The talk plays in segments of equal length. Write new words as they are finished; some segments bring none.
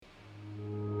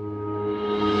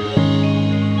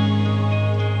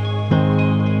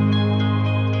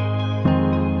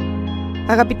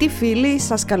Αγαπητοί φίλοι,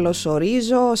 σας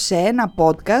καλωσορίζω σε ένα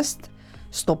podcast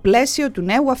στο πλαίσιο του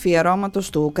νέου αφιερώματος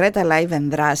του Cretaalive Εν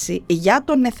Δράσει για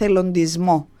τον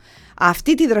εθελοντισμό.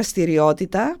 Αυτή τη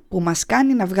δραστηριότητα που μας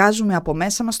κάνει να βγάζουμε από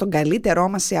μέσα μας τον καλύτερό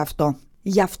μας σε αυτό.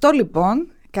 Γι' αυτό λοιπόν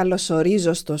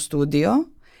καλωσορίζω στο στούντιο,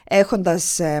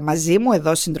 έχοντας μαζί μου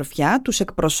εδώ συντροφιά τους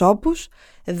εκπροσώπους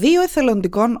δύο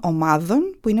εθελοντικών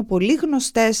ομάδων που είναι πολύ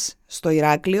γνωστές στο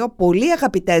Ηράκλειο, πολύ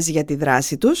αγαπητές για τη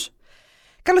δράση τους.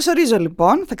 Καλωσορίζω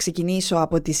λοιπόν, θα ξεκινήσω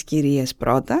από τις κυρίες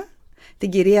πρώτα, την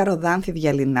κυρία Ροδάνθη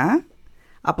Διαλυνά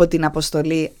από την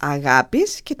Αποστολή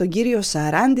Αγάπης και τον κύριο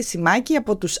Σαράντη Σιμάκη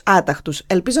από τους ΑΤΑΧΤΟΥΣ.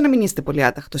 Ελπίζω να μην είστε πολύ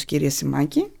άταχτος, κύριε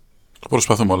Σιμάκη.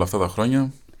 Προσπαθούμε όλα αυτά τα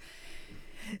χρόνια.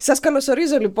 Σας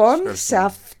καλωσορίζω λοιπόν σε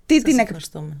αυτή την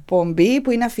εκπομπή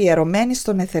που είναι αφιερωμένη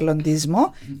στον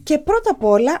εθελοντισμό και πρώτα απ'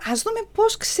 όλα ας δούμε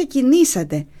πώς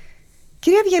ξεκινήσατε.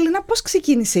 Κυρία Διαλυνά, πώς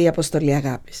ξεκίνησε η Αποστολή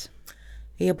Αγάπης?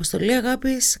 Η Αποστολή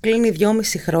Αγάπης κλείνει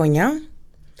 2,5 χρόνια,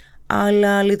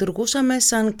 αλλά λειτουργούσαμε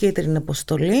σαν κίτρινη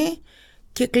αποστολή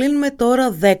και κλείνουμε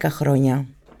τώρα 10 χρόνια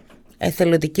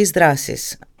εθελοντικής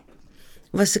δράσης.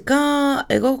 Βασικά,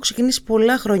 εγώ έχω ξεκινήσει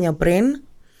πολλά χρόνια πριν,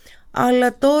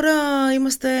 αλλά τώρα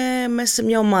είμαστε μέσα σε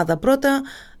μια ομάδα. Πρώτα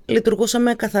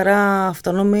λειτουργούσαμε καθαρά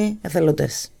αυτόνομοι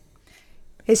εθελοντές.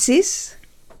 Εσείς?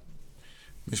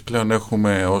 Εμείς πλέον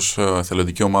έχουμε ως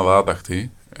εθελοντική ομάδα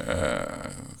άταχτη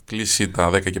κλείσει τα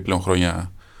 10 και πλέον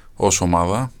χρόνια ως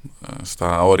ομάδα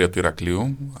στα όρια του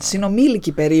Ηρακλείου.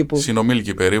 Συνομήλικοι περίπου.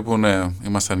 Συνομήλικοι περίπου, ναι.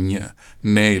 Ήμασταν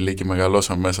νέοι, λέει, και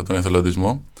μεγαλώσαμε μέσα τον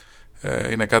εθελοντισμό.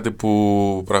 Είναι κάτι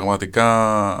που πραγματικά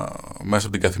μέσα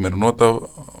από την καθημερινότητα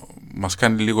μας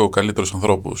κάνει λίγο καλύτερους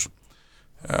ανθρώπους.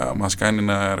 Μας κάνει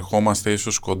να ερχόμαστε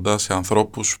ίσως κοντά σε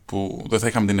ανθρώπους που δεν θα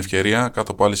είχαμε την ευκαιρία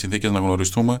κάτω από άλλες συνθήκες να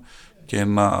γνωριστούμε και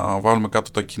να βάλουμε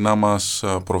κάτω τα κοινά μας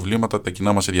προβλήματα, τα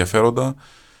κοινά μας ενδιαφέροντα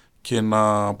και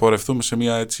να πορευτούμε σε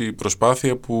μια έτσι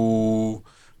προσπάθεια που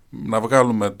να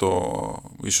βγάλουμε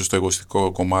ίσως το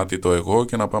εγωιστικό κομμάτι, το εγώ,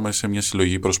 και να πάμε σε μια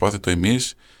συλλογική προσπάθεια το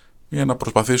εμείς, για να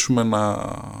προσπαθήσουμε να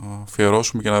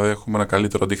αφιερώσουμε και να έχουμε ένα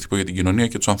καλύτερο αντίκτυπο για την κοινωνία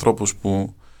και τους ανθρώπους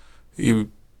που ή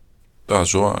τα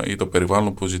ζώα ή το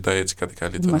περιβάλλον που ζητάει έτσι κάτι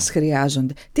καλύτερο. Μας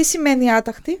χρειάζονται. Τι σημαίνει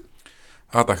άταχτη?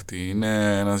 Άταχτη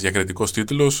είναι ένας διακριτικός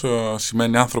τίτλος,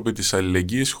 σημαίνει άνθρωποι της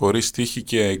αλληλεγγύης χωρίς τύχη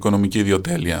και οικονομική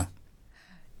ιδιοτέλεια.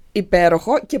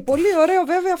 Υπέροχο και πολύ ωραίο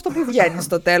βέβαια αυτό που βγαίνει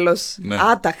στο τέλος. Ναι.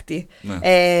 Άταχτη. Ναι.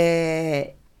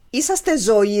 Είσαστε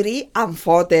ζωηροί,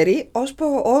 αμφότεροι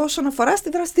όσον αφορά στη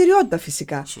δραστηριότητα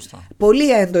φυσικά. Σωστά.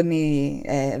 Πολύ έντονη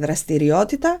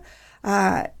δραστηριότητα.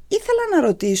 Ήθελα να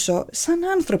ρωτήσω, σαν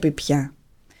άνθρωποι πια,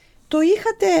 το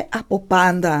είχατε από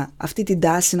πάντα αυτή την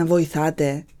τάση να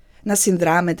βοηθάτε, να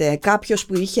συνδράμετε? Κάποιος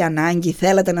που είχε ανάγκη,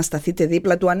 θέλατε να σταθείτε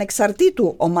δίπλα του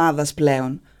ανεξαρτήτου ομάδας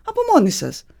πλέον, από μόνοι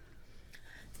σας?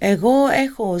 Εγώ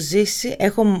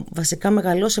έχω βασικά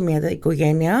μεγαλώσει σε μια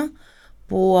οικογένεια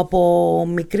που από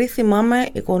μικρή θυμάμαι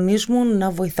οι γονείς μου να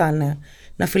βοηθάνε,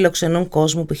 να φιλοξενούν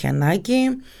κόσμο που είχε ανάγκη,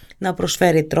 να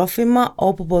προσφέρει τρόφιμα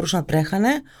όπου μπορούσαν να τρέχανε.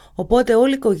 Οπότε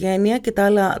όλη η οικογένεια και τα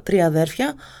άλλα 3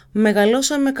 αδέρφια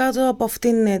μεγαλώσαμε κάτω από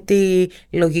αυτήν τη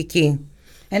λογική.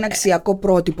 Ένα αξιακό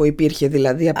πρότυπο υπήρχε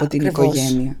δηλαδή από την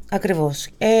οικογένεια. Ακριβώς.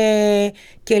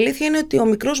 Και η αλήθεια είναι ότι ο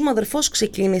μικρός μου αδερφός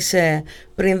ξεκίνησε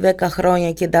πριν 10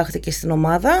 χρόνια και εντάχθηκε στην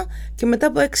ομάδα και μετά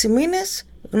από 6 μήνες,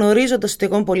 γνωρίζοντας ότι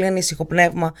εγώ είμαι πολύ ανήσυχο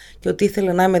πνεύμα και ότι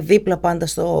ήθελα να είμαι δίπλα πάντα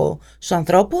στους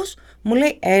ανθρώπους, μου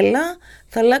λέει έλα,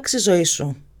 θα αλλάξει η ζωή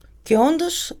σου. Και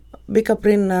όντως μπήκα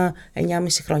πριν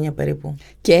 9,5 χρόνια περίπου.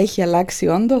 Και έχει αλλάξει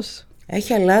όντως?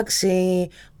 Έχει αλλάξει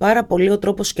πάρα πολύ ο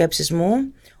τρόπος σκέψης μου,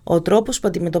 ο τρόπος που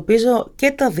αντιμετωπίζω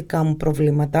και τα δικά μου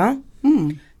προβλήματα.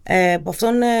 Από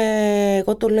αυτόν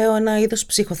εγώ το λέω ένα είδος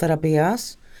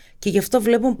ψυχοθεραπείας και γι' αυτό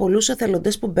βλέπουν πολλούς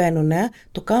εθελοντές που μπαίνουν,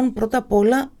 το κάνουν πρώτα απ'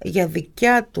 όλα για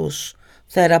δικιά τους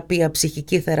θεραπεία,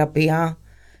 ψυχική θεραπεία.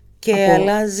 Και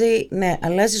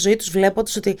αλλάζει η ζωή τους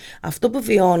βλέποντας ότι αυτό που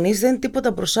βιώνεις δεν είναι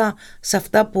τίποτα μπροστά σε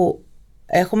αυτά που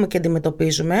έχουμε και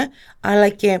αντιμετωπίζουμε, αλλά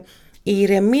και η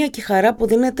ηρεμία και η χαρά που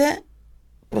δίνεται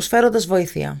προσφέροντας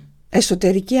βοήθεια.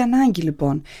 Εσωτερική ανάγκη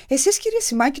λοιπόν. Εσείς, κύριε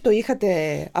Σιμάκη, το είχατε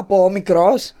από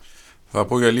μικρός? Θα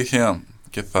πω για αλήθεια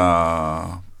και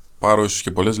θα πάρω ίσως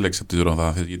και πολλές λέξεις από τις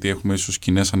Ροδάνθης, γιατί έχουμε ίσως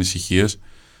κοινές ανησυχίες,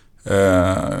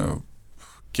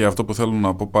 και αυτό που θέλω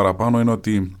να πω παραπάνω είναι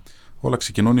ότι όλα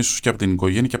ξεκινούν ίσως και από την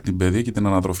οικογένεια και από την παιδεία και την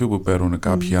ανατροφή που παίρνουν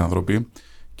κάποιοι άνθρωποι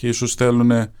και ίσως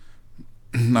θέλουν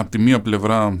από τη μία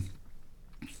πλευρά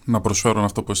να προσφέρουν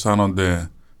αυτό που αισθάνονται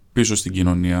πίσω στην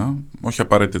κοινωνία, όχι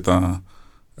απαραίτητα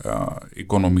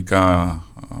οικονομικά,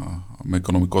 με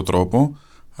οικονομικό τρόπο,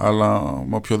 αλλά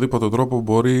με οποιοδήποτε τρόπο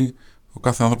μπορεί ο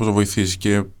κάθε άνθρωπος να βοηθήσει.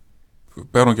 Και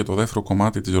παίρνω και το δεύτερο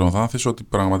κομμάτι της Ροδάνθης, ότι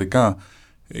πραγματικά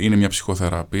είναι μια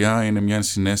ψυχοθεραπεία, είναι μια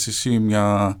συναίσθηση,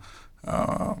 μια,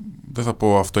 δεν θα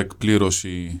πω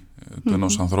αυτοεκπλήρωση του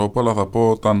ενός ανθρώπου, αλλά θα πω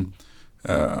όταν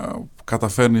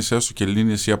καταφέρνεις έστω και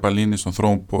λύνεις ή απαλύνεις στον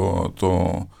τρόπο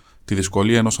τη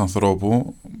δυσκολία ενός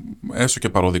ανθρώπου, έστω και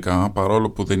παροδικά, παρόλο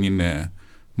που δεν είναι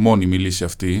μόνιμη λύση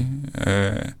αυτή,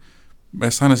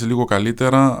 αισθάνεσαι λίγο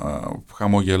καλύτερα,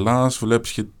 χαμογελάς,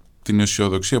 βλέπεις και την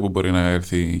αισιοδοξία που μπορεί να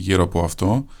έρθει γύρω από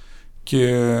αυτό,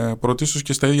 και πρωτίστως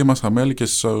και στα ίδια μας τα μέλη και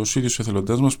στους ίδιους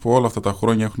εθελοντές μας που όλα αυτά τα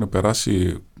χρόνια έχουν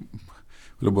περάσει,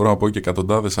 μπορώ να πω και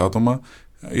εκατοντάδες άτομα,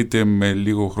 είτε με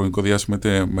λίγο χρονικό διάστημα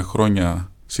είτε με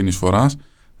χρόνια συνεισφοράς,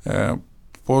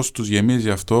 πώς τους γεμίζει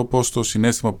αυτό, πώς το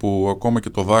συναίσθημα που ακόμα και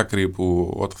το δάκρυ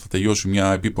που όταν θα τελειώσει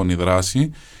μια επίπονη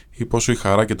δράση, ή πόσο η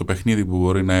χαρά και το παιχνίδι που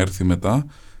μπορεί να έρθει μετά,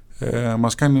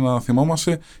 μας κάνει να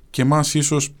θυμόμαστε, και μας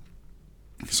ίσως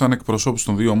σαν εκπροσώπους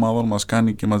των δύο ομάδων μας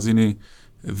κάνει και μας δίνει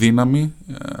δύναμη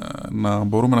να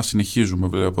μπορούμε να συνεχίζουμε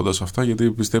βλέποντας αυτά,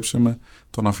 γιατί πιστέψτε με,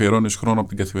 το να αφιερώνεις χρόνο από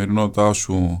την καθημερινότητά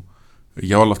σου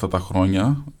για όλα αυτά τα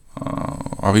χρόνια,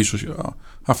 ίσως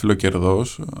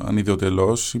αφιλοκερδός,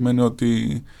 ανιδιοτελώς, σημαίνει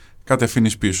ότι κάτι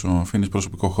αφήνεις πίσω, αφήνεις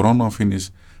προσωπικό χρόνο,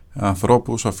 αφήνεις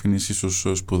ανθρώπους, αφήνεις ίσως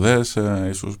σπουδές,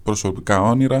 ίσως προσωπικά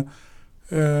όνειρα,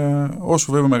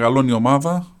 όσο βέβαια μεγαλώνει η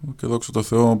ομάδα, και δόξα τω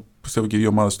Θεώ πιστεύω και οι δύο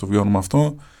ομάδες το βιώνουμε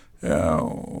αυτό,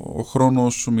 ο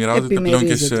χρόνος μοιράζεται πλέον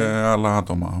και σε άλλα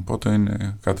άτομα, οπότε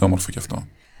είναι κάτι όμορφο και αυτό.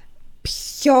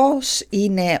 Ποιος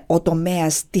είναι ο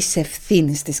τομέας της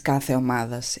ευθύνης της κάθε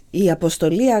ομάδας? Η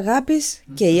Αποστολή Αγάπης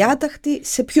και οι άταχτοι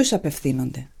σε ποιους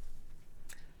απευθύνονται?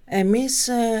 Εμείς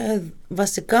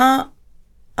βασικά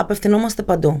απευθυνόμαστε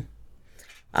παντού.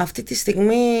 Αυτή τη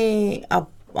στιγμή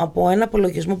από ένα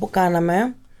απολογισμό που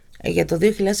κάναμε για το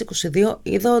 2022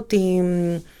 είδα ότι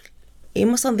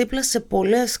ήμασταν δίπλα σε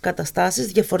πολλές καταστάσεις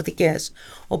διαφορετικές.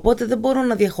 Οπότε δεν μπορώ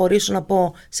να διαχωρίσω, να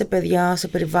πω σε παιδιά, σε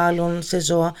περιβάλλον, σε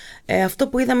ζώα. Αυτό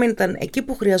που είδαμε ήταν εκεί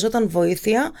που χρειαζόταν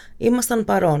βοήθεια, ήμασταν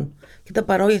παρόν. Και ήταν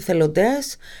παρόν οι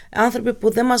εθελοντές, άνθρωποι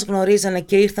που δεν μας γνωρίζανε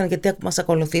και ήρθαν γιατί μας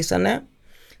ακολουθήσανε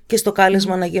και στο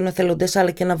κάλεσμα να γίνουν εθελοντές,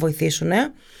 αλλά και να βοηθήσουν.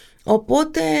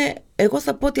 Οπότε εγώ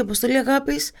θα πω ότι η Αποστολή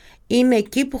Αγάπης είναι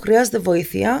εκεί που χρειάζεται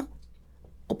βοήθεια,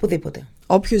 οπουδήποτε.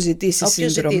 Όποιος ζητήσει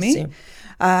συνδρομή.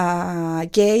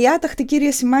 Και η άταχτη,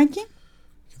 κύριε Σιμάκη?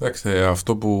 Κοιτάξτε,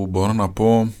 αυτό που μπορώ να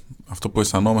πω, αυτό που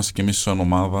αισθανόμαστε και εμείς σαν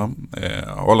ομάδα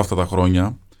όλα αυτά τα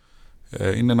χρόνια,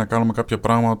 είναι να κάνουμε κάποια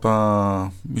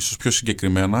πράγματα ίσως πιο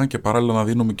συγκεκριμένα και παράλληλα να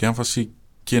δίνουμε και έμφαση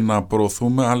και να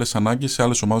προωθούμε άλλες ανάγκες σε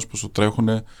άλλες ομάδες που το τρέχουν,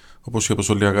 όπως η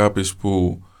Αποστολή Αγάπης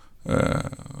που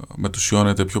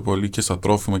μετουσιώνεται πιο πολύ και στα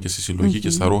τρόφιμα και στη συλλογή και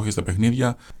στα ρούχα και στα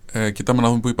παιχνίδια. Κοιτάμε να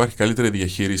δούμε που υπάρχει καλύτερη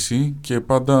διαχείριση και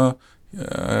πάντα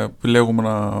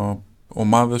επιλέγουμε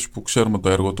ομάδες που ξέρουμε το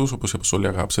έργο τους, όπως η Αποστολή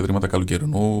Αγάπης, Ιδρύματα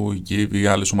Καλοκαιρινού, ή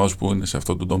άλλες ομάδες που είναι σε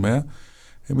αυτό το τομέα.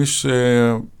 Εμείς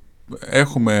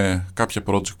έχουμε κάποια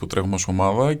project που τρέχουμε ως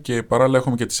ομάδα και παράλληλα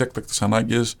έχουμε και τις έκτακτες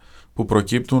ανάγκες που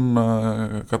προκύπτουν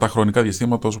κατά χρονικά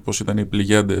διαστήματα, όπως ήταν οι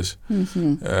πληγέντες,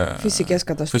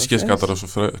 φυσικές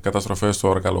καταστροφές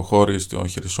στο Αρκαλοχώρι, στο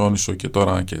Χερσόνησο και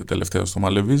τώρα και τελευταία στο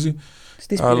Μαλεβίζι.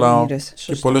 Στις πλημμύρες,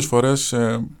 και πολλές φορές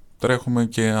τρέχουμε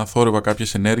και αθόρυβα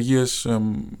κάποιες ενέργειες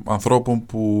ανθρώπων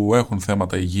που έχουν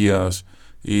θέματα υγείας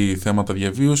ή θέματα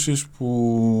διαβίωσης,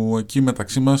 που εκεί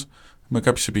μεταξύ μας με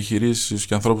κάποιες επιχειρήσεις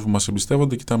και ανθρώπους που μας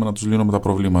εμπιστεύονται κοιτάμε να τους λύνουμε τα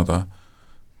προβλήματα.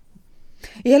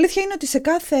 Η αλήθεια είναι ότι σε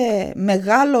κάθε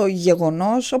μεγάλο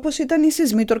γεγονός, όπως ήταν οι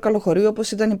σεισμοί του Αρκαλοχωρίου,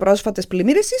 όπως ήταν οι πρόσφατες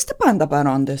πλημμύρες, είστε πάντα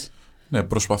παρόντες. Ναι,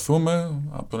 προσπαθούμε.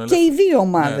 Και οι δύο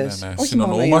ομάδες. Ναι.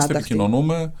 Συνονούμαστε,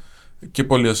 επικοινωνούμε, και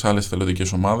πολλές άλλες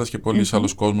εθελοντικές ομάδες και πολλοί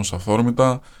άλλος κόσμος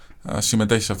αυθόρμητα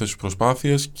συμμετέχει σε αυτές τις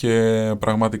προσπάθειες και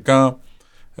πραγματικά,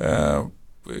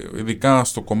 ειδικά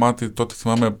στο κομμάτι, τότε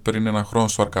θυμάμαι πριν ένα χρόνο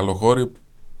στο Αρκαλοχώρι,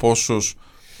 πόσος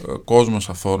κόσμος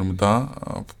αυθόρμητα,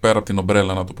 πέρα από την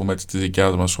ομπρέλα, να το πούμε έτσι, της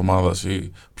δικιάς μας ομάδας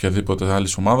ή οποιαδήποτε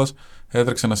άλλης ομάδας,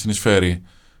 έτρεξε να συνεισφέρει.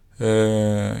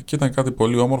 Και ήταν κάτι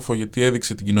πολύ όμορφο, γιατί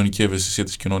έδειξε την κοινωνική ευαισθησία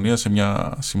της κοινωνίας σε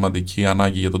μια σημαντική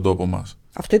ανάγκη για τον τόπο μας.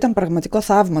 Αυτό ήταν πραγματικό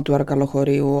θαύμα του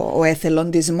Αρκαλοχωρίου, ο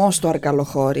εθελοντισμός του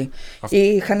Αρκαλοχώρι.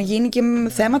 Είχαν γίνει και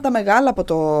θέματα μεγάλα από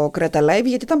το Cretalive,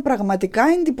 γιατί ήταν πραγματικά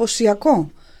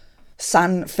εντυπωσιακό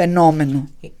σαν φαινόμενο.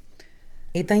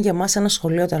 Ήταν για μας ένα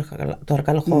σχολείο το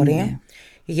Αρκαλοχώρι,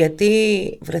 γιατί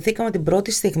βρεθήκαμε την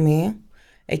πρώτη στιγμή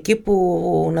εκεί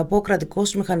που, να πω, ο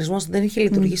κρατικός μηχανισμός δεν είχε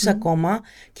λειτουργήσει ακόμα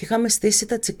και είχαμε στήσει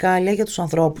τα τσικάλια για τους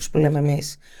ανθρώπους που λέμε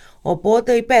εμείς.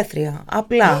 Οπότε υπαίθρια,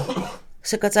 απλά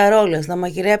σε κατσαρόλες να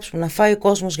μαγειρέψουμε, να φάει ο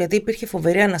κόσμος, γιατί υπήρχε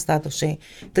φοβερή αναστάτωση.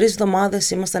 3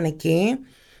 εβδομάδες ήμασταν εκεί,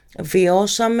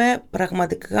 βιώσαμε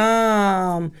πραγματικά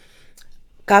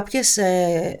κάποιες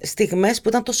στιγμές που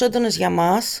ήταν τόσο έντονες για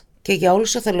μας και για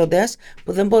όλους τους εθελοντές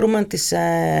που δεν μπορούμε να τις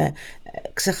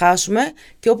ξεχάσουμε,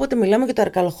 και όποτε μιλάμε για το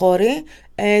Αρκαλοχώρι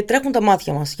τρέχουν τα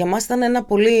μάτια μας. Για μας ήταν ένα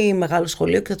πολύ μεγάλο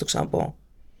σχολείο και θα το ξαναπώ.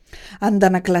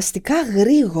 Αντανακλαστικά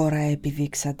γρήγορα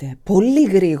επιδείξατε, πολύ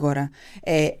γρήγορα.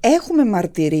 Έχουμε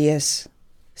μαρτυρίες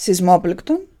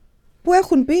σεισμόπληκτων που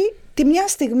έχουν πει τη μια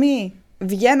στιγμή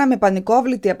βγαίναμε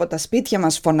πανικόβλητοι από τα σπίτια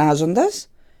μας φωνάζοντας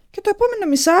και το επόμενο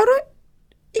μισάωρο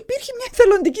υπήρχε μια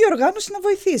εθελοντική οργάνωση να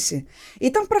βοηθήσει.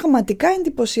 Ήταν πραγματικά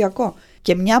εντυπωσιακό.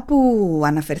 Και μια που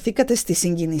αναφερθήκατε στη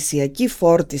συγκινησιακή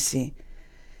φόρτιση,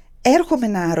 έρχομαι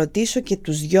να ρωτήσω και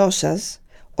τους δυο σας,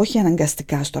 όχι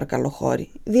αναγκαστικά στο Αρκαλοχώρι,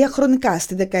 διαχρονικά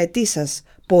στη δεκαετή σας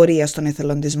πορεία στον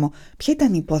εθελοντισμό, ποια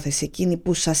ήταν η υπόθεση εκείνη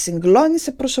που σας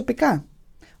συγκλώνησε προσωπικά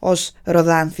ως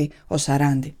Ροδάνθη, ως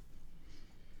Σαράντη,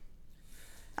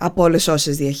 από όλες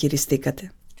όσες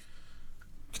διαχειριστήκατε?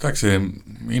 Κοιτάξτε,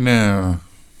 είναι,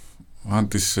 αν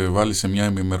τις βάλεις σε μια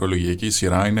ημερολογιακή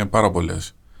σειρά, είναι πάρα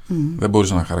πολλές. Δεν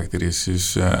μπορείς να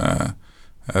χαρακτηρίσεις.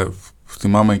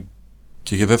 Θυμάμαι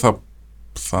και δεν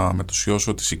θα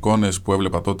μετουσιώσω τις εικόνες που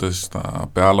έβλεπα τότε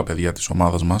στα άλλα παιδιά της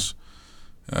ομάδας μας,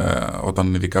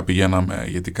 όταν ειδικά πηγαίναμε,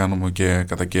 γιατί κάνουμε και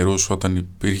κατά καιρούς, όταν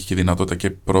υπήρχε και δυνατότητα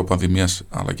και προ-πανδημίας,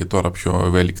 αλλά και τώρα πιο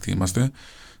ευέλικτοι είμαστε,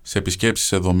 σε επισκέψεις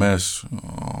σε δομές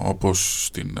όπως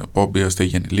στην Πόμπη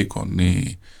Αστέγη Ενηλίκων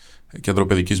ή Κέντρο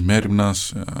Παιδικής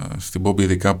Μέριμνας, στην Πόμπη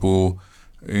ειδικά που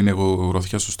είναι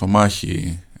γροθιά στο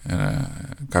στομάχι,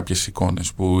 κάποιες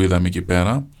εικόνες που είδαμε εκεί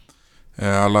πέρα,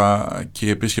 αλλά και η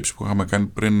επίσκεψη που είχαμε κάνει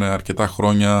πριν αρκετά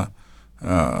χρόνια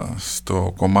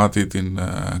στο κομμάτι την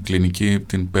κλινική,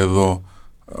 την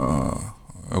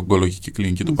ογκολογική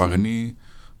κλινική του Παγνή,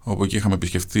 όπου εκεί είχαμε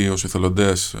επισκεφτεί ως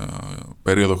εθελοντές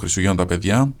περίοδο Χριστουγέννων τα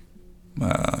παιδιά,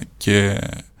 και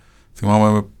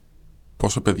θυμάμαι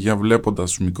πόσα παιδιά, βλέποντας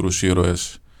τους μικρούς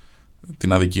ήρωες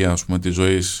την αδικία, ας πούμε, της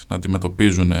ζωής, να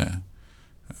αντιμετωπίζουν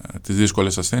τις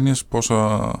δύσκολες ασθένειες,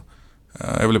 πόσα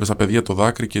έβλεπες τα παιδιά το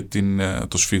δάκρυ και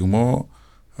το σφιγμό,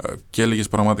 και έλεγες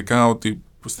πραγματικά ότι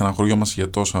στεναχωριόμαστε για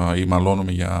τόσα ή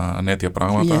μαλώνουμε για ανέτεια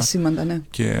πράγματα. Για σήματα, ναι.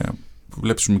 Και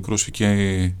βλέπεις τους μικρούς και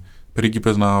οι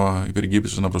πρίγκιπες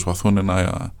να προσπαθούν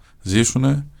να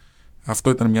ζήσουν. Αυτό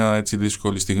ήταν μια έτσι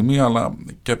δύσκολη στιγμή, αλλά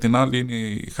και απ' την άλλη είναι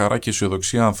η χαρά και η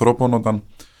αισιοδοξία ανθρώπων όταν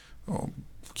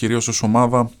κυρίως ως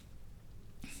ομάδα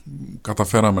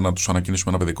καταφέραμε να τους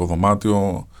ανακοινήσουμε ένα παιδικό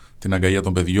δωμάτιο, την αγκαλιά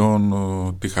των παιδιών,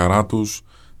 τη χαρά τους,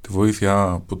 τη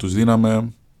βοήθεια που τους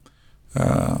δίναμε.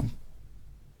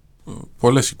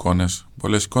 Πολλές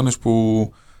εικόνες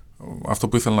που αυτό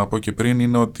που ήθελα να πω και πριν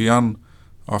είναι ότι αν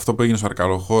αυτό που έγινε στο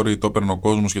Αρκαλοχώρι το έπαιρνε ο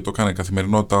κόσμος και το έκανε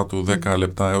καθημερινότητά του 10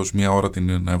 λεπτά έως 1 ώρα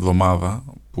την εβδομάδα,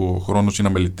 που ο χρόνος είναι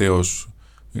αμεληταίος,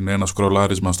 είναι ένα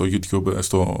σκρολάρισμα στο YouTube,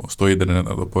 στο ίντερνετ,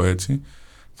 να το πω έτσι,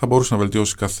 θα μπορούσε να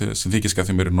βελτιώσει συνθήκες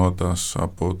καθημερινότητας,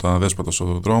 από τα δέσποτα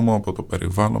στον δρόμο, από το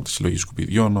περιβάλλον, από τη συλλογή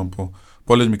σκουπιδιών, από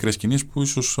πολλές μικρές κινήσεις που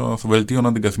ίσως θα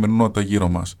βελτίωναν την καθημερινότητα γύρω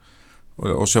μας.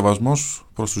 Ο σεβασμός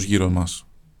προς τους γύρω μας.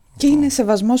 Και είναι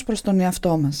σεβασμός προς τον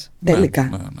εαυτό μας, τελικά.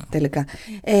 Ναι. Τελικά.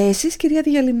 Εσείς, κυρία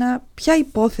Διαλυνά, ποια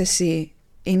υπόθεση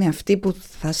είναι αυτή που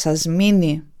θα σας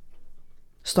μείνει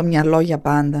στο μυαλό για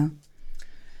πάντα?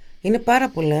 Είναι πάρα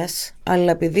πολλές,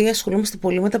 αλλά επειδή ασχολούμαστε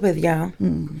πολύ με τα παιδιά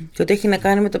και ότι έχει να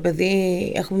κάνει με το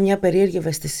παιδί, έχουμε μια περίεργη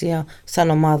ευαισθησία σαν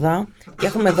ομάδα και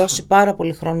έχουμε δώσει πάρα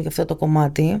πολύ χρόνο για αυτό το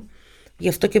κομμάτι. Γι'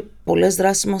 αυτό και πολλές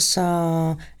δράσεις μας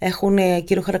έχουν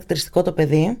κύριο χαρακτηριστικό το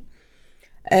παιδί.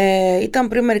 Ήταν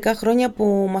πριν μερικά χρόνια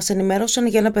που μας ενημέρωσαν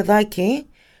για ένα παιδάκι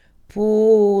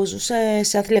που ζούσε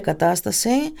σε άθλια κατάσταση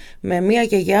με μια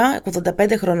γιαγιά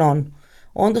 85 χρονών.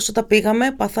 Όντως, όταν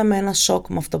πήγαμε πάθαμε ένα σοκ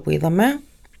με αυτό που είδαμε.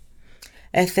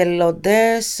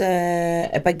 Εθελοντές,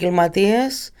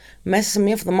 επαγγελματίες, μέσα σε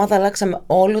μια εβδομάδα αλλάξαμε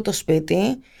όλο το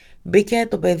σπίτι. Μπήκε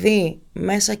το παιδί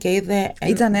μέσα και είδε.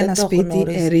 Ήταν ένα σπίτι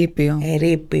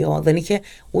ερείπιο. Δεν είχε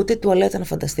ούτε τουαλέτα να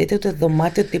φανταστείτε, ούτε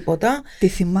δωμάτιο, τίποτα. Τη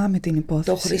θυμάμαι την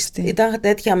υπόθεση. Ήταν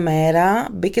τέτοια μέρα.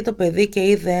 Μπήκε το παιδί και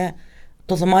είδε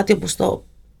το δωμάτιο που στο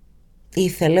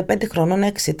ήθελε. 5 χρονών,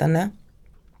 6 ήτανε.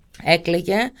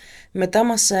 Έκλαιγε. Μετά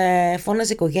μας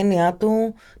φώναζε η οικογένειά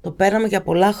του. Το πέραμε για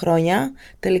πολλά χρόνια.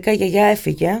 Τελικά η γιαγιά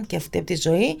έφυγε και αυτή από τη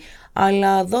ζωή.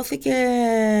 Αλλά δόθηκε.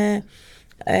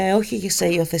 Όχι σε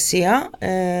υιοθεσία,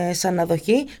 σαν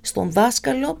αναδοχή στον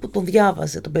δάσκαλο που τον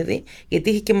διάβαζε το παιδί, γιατί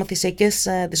είχε και μαθησιακές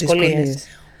δυσκολίες.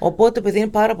 Οπότε το παιδί είναι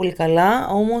πάρα πολύ καλά,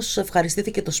 όμως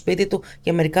ευχαριστήθηκε το σπίτι του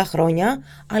για μερικά χρόνια.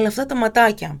 Αλλά αυτά τα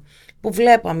ματάκια που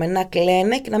βλέπαμε να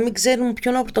κλαίνε και να μην ξέρουν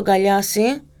ποιον να τον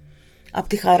καλιάσει από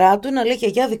τη χαρά του, να λέει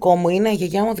γιαγιά δικό μου είναι,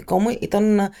 γιαγιά μου δικό μου,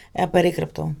 ήταν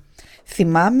απερίγραπτο.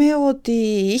 Θυμάμαι ότι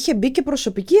είχε μπει και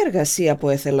προσωπική εργασία από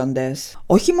εθελοντές.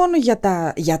 Όχι μόνο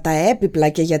για τα έπιπλα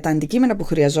και για τα αντικείμενα που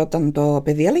χρειαζόταν το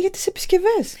παιδί, αλλά για τις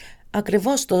επισκευές.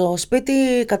 Ακριβώς, το σπίτι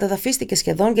καταδαφίστηκε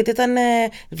σχεδόν γιατί ήταν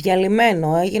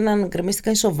διαλυμένο,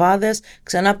 γκρεμίστηκαν οι ομάδες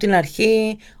ξανά από την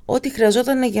αρχή, ό,τι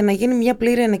χρειαζόταν για να γίνει μια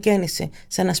πλήρη ανακαίνιση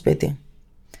σε ένα σπίτι.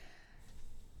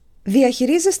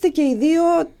 Διαχειρίζεστε και οι δύο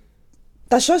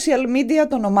τα social media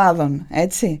των ομάδων,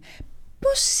 έτσι.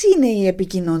 Πώς είναι η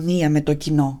επικοινωνία με το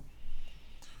κοινό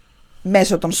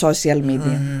μέσω των social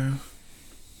media?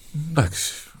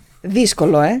 Εντάξει.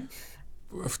 Δύσκολο,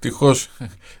 Ευτυχώς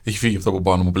έχει φύγει αυτό από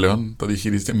πάνω μου πλέον. Το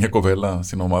διαχειρίζεται μια κοπέλα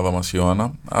στην ομάδα μας, η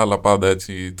Ιωάννα. Αλλά πάντα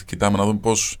έτσι κοιτάμε να δούμε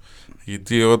πώς.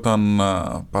 Γιατί όταν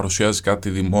παρουσιάζεις κάτι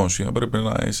δημόσια, πρέπει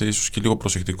να είσαι ίσως και λίγο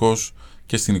προσεκτικός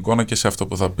και στην εικόνα και σε αυτό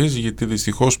που θα πεις. Γιατί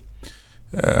δυστυχώς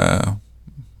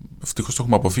το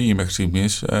έχουμε αποφύγει μέχρι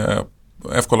στιγμής.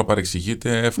 Εύκολα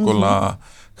παρεξηγείται, εύκολα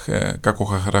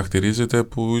κακοχαρακτηρίζεται,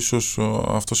 που ίσως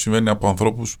αυτό συμβαίνει από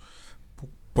ανθρώπους που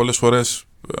πολλές φορές.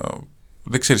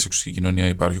 Δεν ξέρεις έξω στην κοινωνία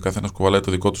υπάρχει. Ο καθένας κουβαλάει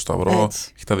το δικό του σταυρό,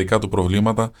 έχει τα δικά του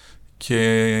προβλήματα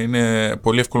και είναι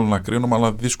πολύ εύκολο να κρίνουμε,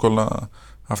 αλλά δύσκολα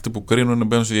αυτοί που κρίνουν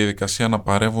μπαίνουν στη διαδικασία να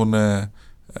παρεύουν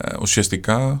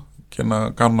ουσιαστικά και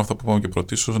να κάνουν αυτό που είπαμε και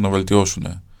πρωτίστως, να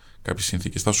βελτιώσουν κάποιες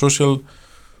συνθήκες. Τα social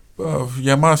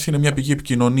για μας είναι μια πηγή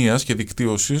επικοινωνίας και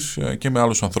δικτύωσης και με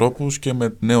άλλους ανθρώπους και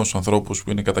με νέους ανθρώπους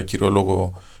που είναι κατά κύριο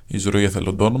λόγο η ζωή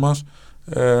εθελοντών μας,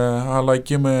 αλλά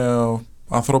και με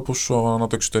ανθρώπους ανά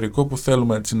το εξωτερικό που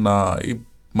θέλουμε έτσι να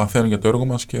μαθαίνουν για το έργο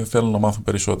μας και θέλουν να μάθουν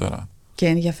περισσότερα. Και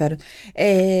ενδιαφέρον.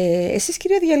 Εσείς,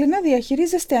 κυρία Διαλυνά,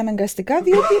 διαχειρίζεστε αναγκαστικά,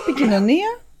 διότι η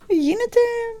επικοινωνία γίνεται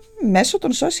μέσω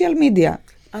των social media.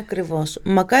 Ακριβώς.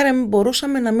 Μακάρι μην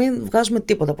μπορούσαμε να μην βγάζουμε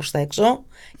τίποτα προς τα έξω,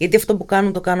 γιατί αυτό που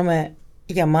κάνουμε το κάνουμε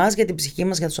για μας, για την ψυχή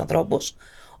μας, για τους ανθρώπους.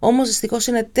 Όμως δυστυχώς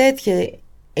είναι τέτοια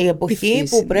η εποχή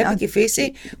που πρέπει και η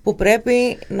φύση που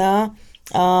πρέπει να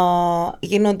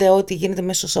γίνονται ό,τι γίνεται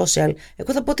μέσω social.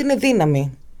 Εγώ θα πω ότι είναι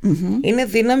δύναμη. Είναι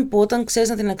δύναμη που όταν ξέρεις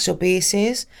να την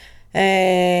αξιοποιήσεις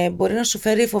μπορεί να σου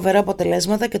φέρει φοβερά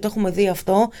αποτελέσματα, και το έχουμε δει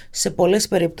αυτό σε πολλές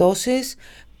περιπτώσεις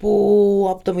που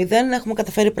από το μηδέν έχουμε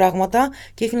καταφέρει πράγματα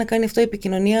και έχει να κάνει αυτό η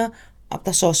επικοινωνία από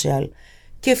τα social.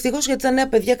 Και ευτυχώς, γιατί τα νέα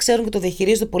παιδιά ξέρουν και το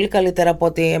διαχειρίζονται πολύ καλύτερα από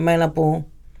ότι εμένα που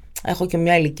έχω και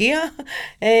μια ηλικία,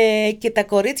 και τα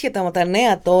κορίτσια τα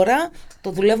νέα τώρα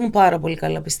το δουλεύουν πάρα πολύ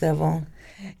καλά, πιστεύω.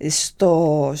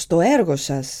 Στο έργο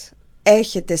σας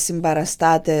έχετε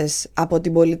συμπαραστάτες από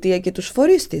την πολιτεία και τους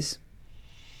φορείς της?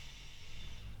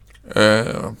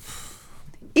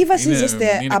 Ή βασίζεστε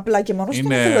απλά και μόνο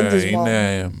στον εθελοντισμό?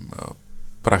 Είναι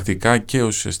πρακτικά και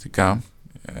ουσιαστικά.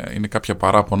 Είναι κάποια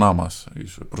παράπονά μας,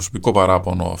 προσωπικό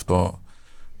παράπονο αυτό.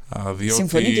 Διότι,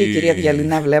 συμφωνεί και η κυρία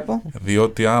Διαλυνά, βλέπω.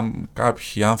 Διότι αν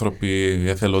κάποιοι άνθρωποι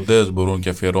εθελοντές μπορούν και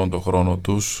αφιερώνουν τον χρόνο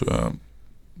τους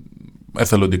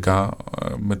εθελοντικά,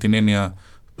 με την έννοια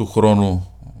του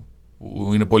χρόνου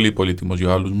που είναι πολύ πολύτιμος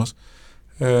για άλλους μας,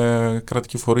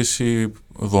 κρατικοί φορείς ή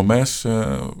δομές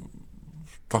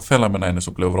θα θέλαμε να είναι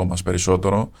στο πλευρό μας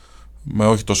περισσότερο, με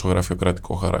όχι τόσο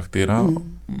γραφειοκρατικό χαρακτήρα,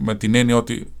 με την έννοια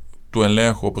ότι του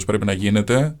ελέγχου όπως πρέπει να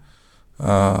γίνεται,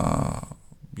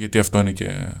 γιατί αυτό είναι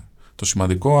και το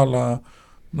σημαντικό, αλλά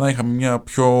να είχαμε μια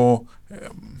πιο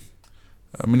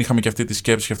μην είχαμε και αυτή τη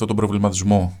σκέψη και αυτό τον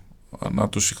προβληματισμό,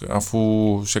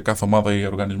 αφού σε κάθε ομάδα ή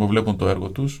οργανισμό βλέπουν το έργο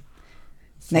τους,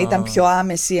 να ήταν πιο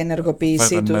άμεση η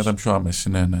ενεργοποίησή τους. Να ήταν πιο άμεση,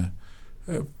 ναι.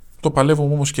 Το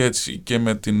παλεύουμε όμως και έτσι, και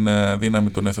με την δύναμη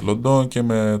των εθελοντών και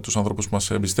με τους ανθρώπους που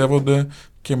μας εμπιστεύονται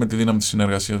και με τη δύναμη της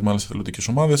συνεργασίας με άλλες εθελοντικές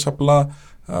ομάδες. Απλά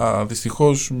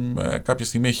δυστυχώς κάποια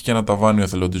στιγμή έχει και ένα ταβάνι ο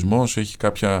εθελοντισμός, έχει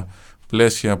κάποια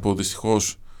πλαίσια που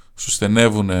δυστυχώς σου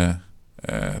στενεύουν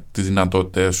τις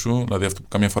δυνατότητες σου. Δηλαδή αυτό που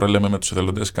καμιά φορά λέμε με τους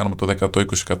εθελοντές, κάνουμε το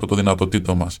 10-20% το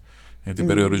δυνατοτήτων μας, γιατί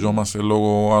περιοριζόμαστε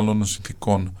λόγω άλλων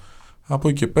συνθήκων. Από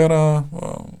εκεί και πέρα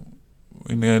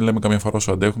λέμε καμιά φορά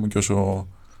όσο αντέχουμε και όσο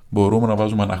μπορούμε να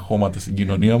βάζουμε αναχώματα στην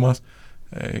κοινωνία μας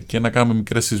και να κάνουμε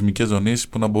μικρές σεισμικές δονήσεις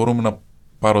που να μπορούμε να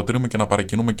παροτρύνουμε και να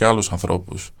παρακινούμε και άλλους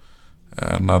ανθρώπους,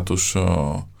 να τους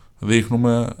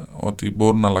δείχνουμε ότι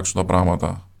μπορούν να αλλάξουν τα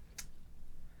πράγματα.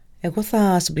 Εγώ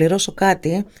θα συμπληρώσω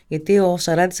κάτι, γιατί ο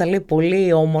Σαράντης τα λέει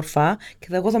πολύ όμορφα και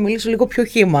εγώ θα μιλήσω λίγο πιο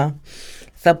χύμα.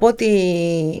 Θα πω ότι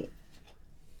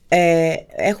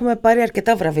έχουμε πάρει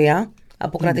αρκετά βραβεία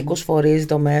από κρατικούς φορείς,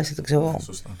 δομές, δεν ξέρω.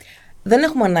 Δεν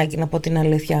έχουμε ανάγκη, να πω την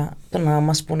αλήθεια, το να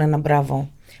μας πούνε ένα μπράβο.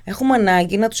 Έχουμε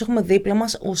ανάγκη να τους έχουμε δίπλα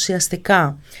μας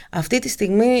ουσιαστικά. Αυτή τη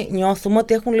στιγμή νιώθουμε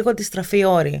ότι έχουν λίγο αντιστραφεί οι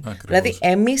όροι. Ακριβώς. Δηλαδή,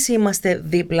 εμείς είμαστε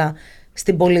δίπλα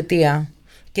στην πολιτεία.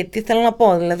 Και τι θέλω να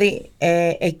πω, δηλαδή,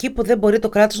 εκεί που δεν μπορεί το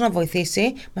κράτος να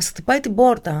βοηθήσει, μας χτυπάει την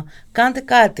πόρτα. Κάντε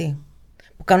κάτι.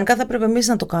 Που κανονικά θα πρέπει εμείς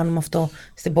να το κάνουμε αυτό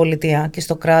στην πολιτεία και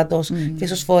στο κράτος και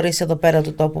στους φορείς εδώ πέρα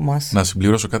του τόπου μας. Να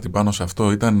συμπληρώσω κάτι πάνω σε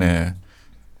αυτό. Ήταν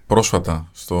πρόσφατα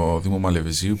στο Δήμο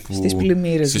Μαλεβιζίου,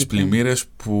 στις πλημμύρες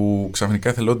που ξαφνικά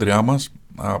η εθελόντριά μας,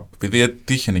 επειδή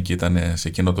τύχαινε και ήταν σε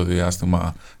εκείνο το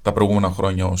διάστημα τα προηγούμενα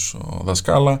χρόνια ως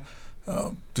δασκάλα,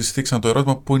 της θίξαν το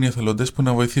ερώτημα πού είναι οι εθελοντές που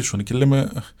να βοηθήσουν, και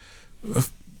λέμε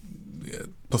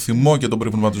το θυμό και τον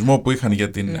προβληματισμό που είχαν για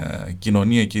την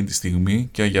κοινωνία εκείνη τη στιγμή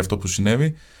και για αυτό που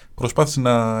συνέβη, προσπάθησε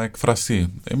να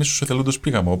εκφραστεί. Εμείς ως εθελόντες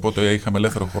πήγαμε, οπότε είχαμε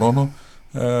ελεύθερο χρόνο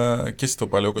και στο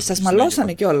παλαιό σας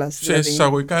μαλώσανε κιόλας. Σε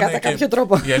εισαγωγικά, κατά κάποιο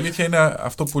τρόπο. Η αλήθεια είναι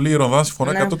αυτό που λέει η Ροδάνθη,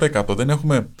 φωνά 100%. Δεν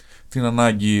έχουμε την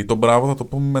ανάγκη, τον μπράβο θα το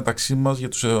πούμε μεταξύ μας για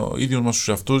τους ίδιους μας τους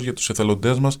εαυτούς, για τους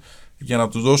εθελοντές μας, για να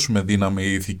τους δώσουμε δύναμη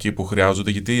ηθική που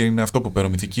χρειάζονται, γιατί είναι αυτό που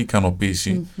παίρνουμε, ηθική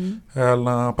ικανοποίηση.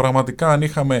 Αλλά πραγματικά αν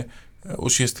είχαμε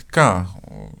ουσιαστικά,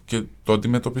 και το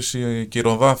αντιμετώπισε και η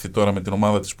Ροδάνθη τώρα με την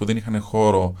ομάδα της που δεν είχαν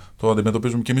χώρο, το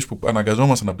αντιμετωπίζουμε και εμείς που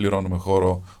αναγκαζόμαστε να πληρώνουμε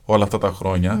χώρο όλα αυτά τα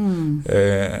χρόνια,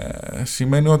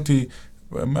 σημαίνει ότι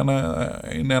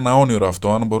είναι ένα όνειρο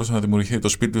αυτό, αν μπορούσε να δημιουργηθεί το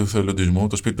σπίτι του εθελοντισμού,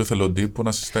 το σπίτι του εθελοντή, που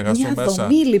να στεγαστούν μέσα. Μια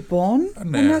δομή λοιπόν, που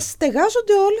να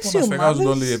στεγάζονται όλες οι ομάδες. Να στεγάζονται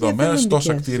όλοι οι δομές,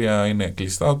 τόσα κτίρια είναι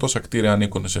κλειστά, τόσα κτίρια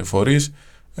ανήκουν σε φορείς.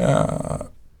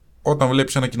 Όταν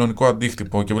βλέπεις ένα κοινωνικό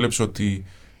αντίκτυπο και βλέπεις ότι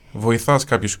βοηθάς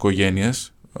κάποιες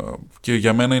οικογένειες, και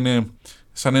για μένα είναι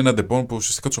σαν ένα ντεπών που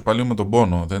ουσιαστικά τους απαλύουμε τον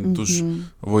πόνο, δεν τους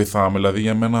βοηθάμε. Δηλαδή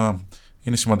για μένα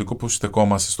είναι σημαντικό που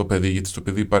στεκόμαστε στο παιδί, γιατί στο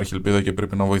παιδί υπάρχει ελπίδα και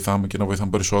πρέπει να βοηθάμε και να βοηθάμε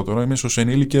περισσότερο. Εμείς ως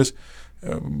ενήλικες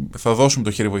θα δώσουμε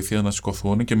το χέρι βοηθείας να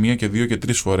σηκωθούν και 1 και 2 και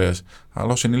 3 φορές.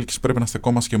 Αλλά ως ενήλικες πρέπει να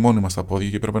στεκόμαστε και μόνοι μας στα πόδια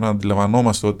και πρέπει να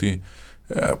αντιλαμβανόμαστε ότι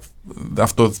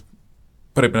αυτό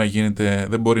πρέπει να γίνεται,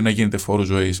 δεν μπορεί να γίνεται φόρο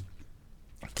ζωής.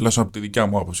 Τουλάχιστον από τη δικιά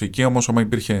μου άποψη. Εκεί όμως, άμα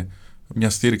υπήρχε μια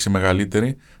στήριξη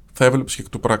μεγαλύτερη, θα έβλεπες και εκ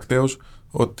του πρακτέως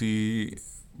ότι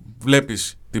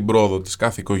βλέπεις την πρόοδο της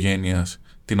κάθε οικογένειας,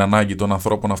 την ανάγκη των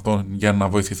ανθρώπων αυτών για να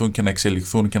βοηθηθούν και να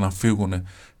εξελιχθούν και να φύγουν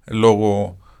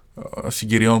λόγω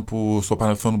συγκυριών που στο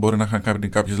παρελθόν μπορεί να είχαν κάνει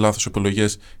κάποιες λάθος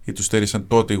επιλογές ή τους στέρισαν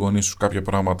τότε οι γονείς τους κάποια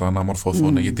πράγματα να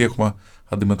μορφωθούν. Γιατί έχουμε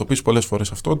αντιμετωπίσει πολλές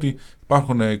φορές αυτό, ότι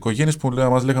υπάρχουν οικογένειες που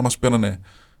μας πέρανε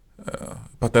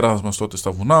πατεράδες μας τότε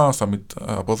στα βουνά,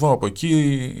 από εδώ, από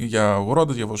εκεί, για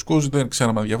αγρότες, για βοσκούς, δεν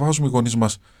ξέραμε να διαβάσουμε. Οι γονείς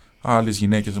μας, άλλες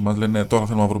γυναίκες μας λένε τώρα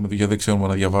θέλουμε να βρούμε δουλειά, δεν ξέρουμε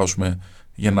να διαβάσουμε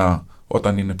για να,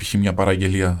 όταν είναι π.χ. μια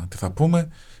παραγγελία, τι θα πούμε,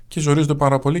 και ζορίζονται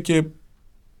πάρα πολύ και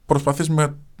προσπαθείς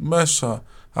μέσα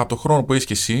από το χρόνο που έχεις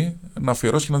και εσύ να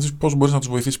αφιερώσεις και να δεις πώς μπορείς να τους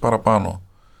βοηθήσεις παραπάνω.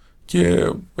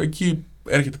 Και εκεί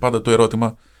έρχεται πάντα το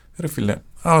ερώτημα, ρε φίλε,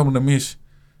 αν εμείς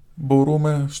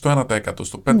μπορούμε στο 1%,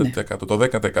 στο 5%, το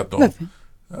 10%.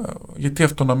 Γιατί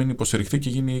αυτό να μην υποστηριχθεί και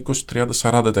γίνει 20, 30,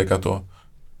 40%.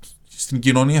 Στην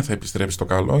κοινωνία θα επιστρέψει το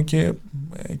καλό, και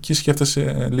εκεί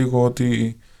σκέφτεσαι λίγο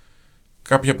ότι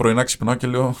κάποια πρωινά ξυπνάω και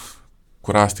λέω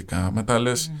κουράστηκα. Μετά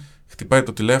λες, χτυπάει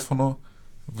το τηλέφωνο,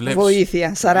 βλέπεις,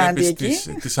 βοήθεια, Σαράντη εκεί.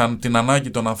 την ανάγκη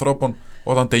των ανθρώπων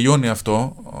όταν τελειώνει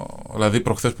αυτό. Δηλαδή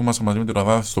προχθές που ήμασταν μαζί με την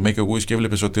Ροδάνθη στο Make a Wish και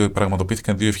έβλεπες ότι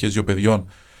πραγματοποιήθηκαν 2 ευχές 2 παιδιών,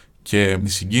 και η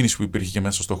συγκίνηση που υπήρχε και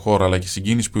μέσα στο χώρο, αλλά και η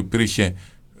συγκίνηση που υπήρχε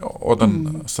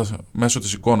όταν μέσω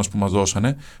της εικόνας που μας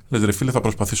δώσανε, λες ρε φίλε, θα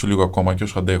προσπαθήσω λίγο ακόμα και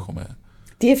όσο αντέχουμε.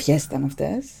 Τι ευχές ήταν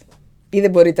αυτές, ή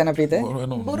δεν μπορείτε να πείτε?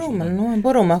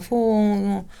 Μπορούμε, αφού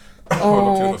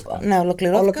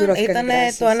ολοκληρώθηκαν. Ήταν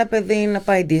το ένα παιδί να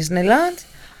πάει Disneyland.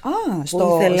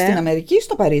 Στην Αμερική ή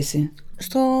στο Παρίσι?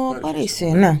 Στο Παρίσι,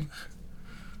 ναι.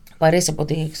 Παρίσι από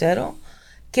ό,τι ξέρω.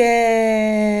 Και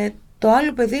το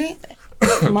άλλο παιδί...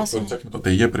 Το με το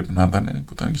ΤΕΓΕ πρέπει να ήταν,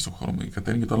 που ήταν και στο χώρο μου η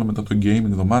Κατέρινη, και το άλλο μετά το gaming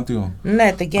δωμάτιο.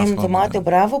 Ναι, το gaming δωμάτιο,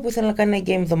 μπράβο, που ήθελα να κάνει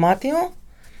ένα game δωμάτιο.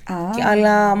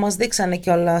 Αλλά μας δείξανε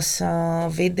κιόλας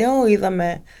βίντεο,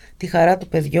 είδαμε τη χαρά του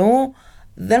παιδιού.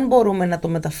 Δεν μπορούμε να το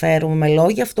μεταφέρουμε με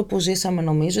λόγια. Αυτό που ζήσαμε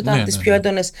νομίζω ήταν από τις πιο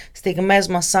έντονες στιγμές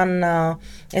μας σαν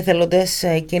εθελοντές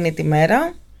εκείνη τη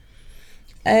μέρα.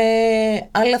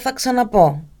 Αλλά θα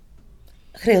ξαναπώ,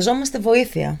 χρειαζόμαστε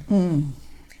βοήθεια.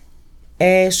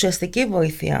 Ουσιαστική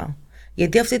βοήθεια.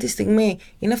 Γιατί αυτή τη στιγμή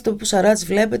είναι αυτό που Σαράτης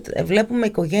βλέπουμε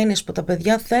οικογένειες που τα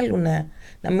παιδιά θέλουν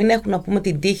να μην έχουν, να πούμε,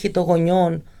 την τύχη των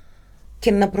γονιών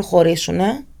και να προχωρήσουν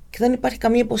και δεν υπάρχει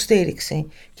καμία υποστήριξη.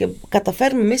 Και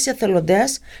καταφέρουμε εμείς οι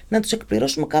εθελοντές να τους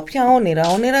εκπληρώσουμε κάποια όνειρα.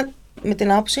 Όνειρα με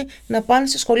την άποψη να πάνε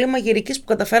σε σχολείο μαγειρικής που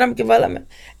καταφέραμε και βάλαμε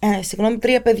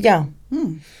 3 παιδιά.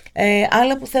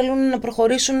 Άλλα που θέλουν να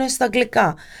προχωρήσουν στα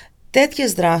αγγλικά.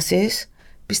 Τέτοιες δράσεις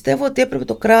πιστεύω ότι έπρεπε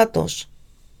το κράτος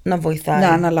να βοηθάει. Να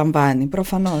αναλαμβάνει,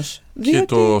 προφανώς. Και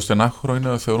το στενάχωρο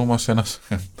είναι, θεωρούμαστε ένας...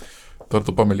 Τώρα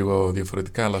το πάμε λίγο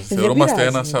διαφορετικά, αλλά θεωρούμαστε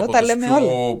ένας από τους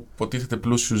πιο υποτίθεται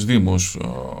πλούσιους δήμους.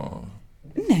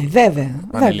 Ναι, βέβαια.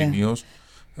 Πανελληνίως,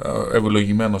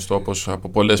 ευλογημένος τόπος από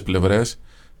πολλές πλευρές.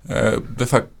 Δεν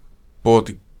θα πω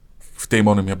ότι φταίει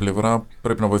μόνο μια πλευρά,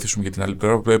 πρέπει να βοηθήσουμε και την άλλη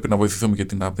πλευρά, πρέπει να βοηθηθούμε και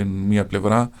από την μία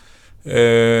πλευρά.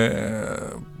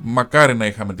 Μακάρι να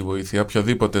είχαμε τη βοήθεια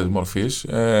οποιαδήποτε μορφής,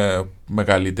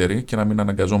 μεγαλύτερη, και να μην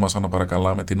αναγκαζόμασταν να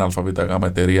παρακαλάμε την ΑΒΓ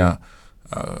εταιρεία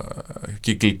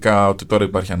κυκλικά ότι τώρα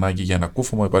υπάρχει ανάγκη για ένα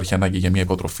κούφωμα, υπάρχει ανάγκη για μια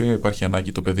υποτροφία, υπάρχει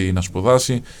ανάγκη το παιδί να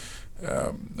σπουδάσει.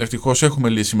 Ευτυχώς έχουμε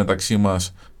λύσει μεταξύ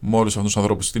μας με όλους αυτούς τους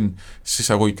ανθρώπους την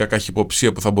συσσαγωγικά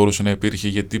καχυποψία που θα μπορούσε να υπήρχε,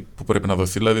 γιατί που πρέπει να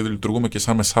δοθεί. Δηλαδή λειτουργούμε και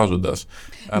σαν μεσάζοντας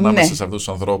ανάμεσα σε αυτούς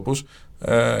τους ανθρώπους.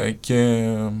 Και...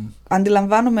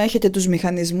 Αντιλαμβάνομαι, έχετε τους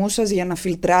μηχανισμούς σας για να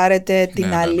φιλτράρετε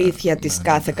την αλήθεια της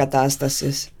κάθε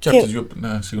κατάστασης. Και από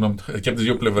τις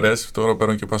δύο πλευρές, τώρα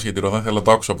παίρνω και πάω για τη Ροδάνθη, αλλά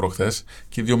το άκουσα προχθές,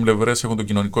 και οι δύο πλευρές έχουν τον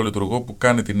κοινωνικό λειτουργό που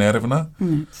κάνει την έρευνα,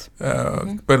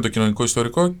 παίρνει το κοινωνικό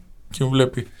ιστορικό και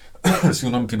βλέπει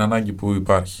την ανάγκη που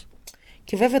υπάρχει.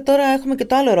 Και βέβαια τώρα έχουμε και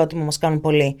το άλλο ερώτημα που μας κάνουν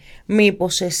πολλοί.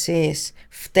 Μήπως εσείς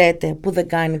φταίτε που δεν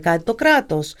κάνει κάτι το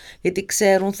κράτος? Γιατί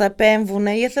ξέρουν θα επέμβουν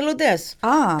οι εθελοντές.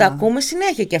 Τα ακούμε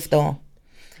συνέχεια και αυτό.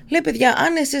 Λέει, παιδιά,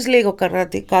 αν εσείς λίγο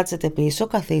κάτσετε πίσω,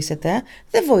 καθίσετε,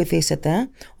 δεν βοηθήσετε.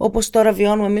 Όπως τώρα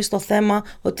βιώνουμε εμείς το θέμα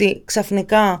ότι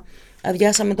ξαφνικά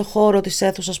αδειάσαμε το χώρο της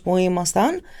αίθουσας που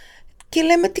ήμασταν. Και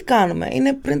λέμε τι κάνουμε.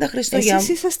 Είναι πριν τα Χριστούγεννα. Εσείς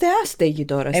είσαστε άστεγοι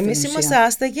τώρα στην ουσία. Εμείς είμαστε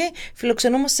άστεγοι,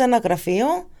 φιλοξενούμαστε σε ένα γραφείο,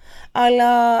 αλλά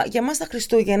για μας τα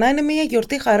Χριστούγεννα είναι μια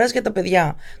γιορτή χαράς για τα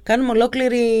παιδιά. Κάνουμε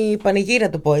ολόκληρη πανηγύρια,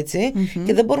 το πω έτσι,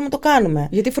 και δεν μπορούμε να το κάνουμε.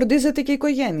 Γιατί φροντίζετε και οι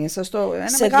οικογένειες.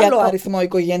 Ένα μεγάλο αριθμό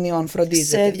οικογενειών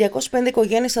φροντίζετε. Σε 205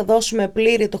 οικογένειες θα δώσουμε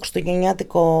πλήρη το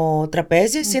χριστουγεννιάτικο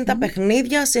τραπέζι, συν τα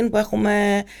παιχνίδια, συν που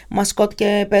έχουμε μασκότ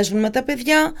και παίζουν με τα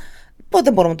παιδιά.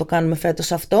 Πότε μπορούμε να το κάνουμε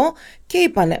φέτος αυτό? Και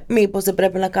είπανε, μήπως δεν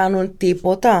πρέπει να κάνουν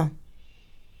τίποτα?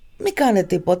 Μην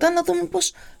κάνετε τίποτα, να δούμε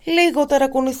πως λίγο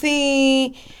ταρακουνηθεί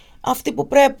αυτοί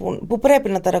που πρέπει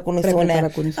να ταρακουνηθούν.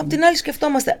 Απ' την άλλη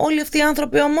σκεφτόμαστε, όλοι αυτοί οι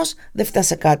άνθρωποι όμως δεν φτάνουν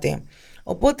σε κάτι.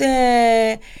 Οπότε,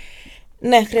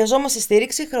 ναι, χρειαζόμαστε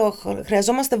στήριξη,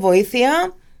 χρειαζόμαστε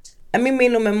βοήθεια. Μην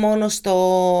μείνουμε μόνο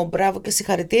στο μπράβο και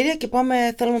συγχαρητήρια και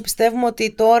θέλουμε να πιστεύουμε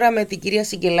ότι τώρα με την κυρία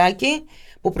Σιγκελάκη,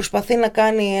 που προσπαθεί να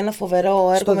κάνει ένα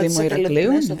φοβερό έργο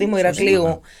στο Δήμο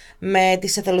Ηρακλείου με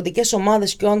τις εθελοντικές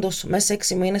ομάδες, και όντως μέσα σε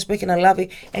 6 μήνες που έχει αναλάβει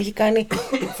έχει κάνει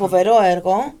φοβερό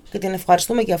έργο και την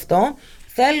ευχαριστούμε γι' αυτό.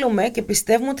 Θέλουμε και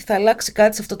πιστεύουμε ότι θα αλλάξει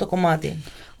κάτι σε αυτό το κομμάτι.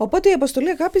 Οπότε η Αποστολή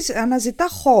Αγάπης αναζητά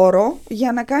χώρο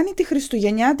για να κάνει τη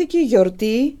χριστουγεννιάτικη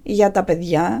γιορτή για τα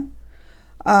παιδιά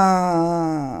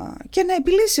και να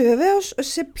επιλύσει βεβαίως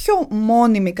σε πιο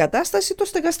μόνιμη κατάσταση το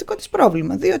στεγαστικό της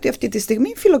πρόβλημα, διότι αυτή τη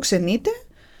στιγμή φιλοξενείται,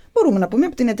 μπορούμε να πούμε,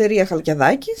 από την εταιρεία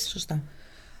Χαλκιαδάκης. Σωστά.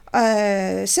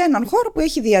 Σε έναν χώρο που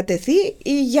έχει διατεθεί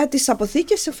για τις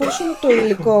αποθήκες, εφόσον το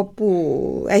υλικό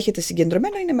που έχετε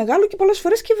συγκεντρωμένο είναι μεγάλο και πολλές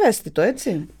φορές και ευαίσθητο,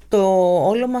 έτσι.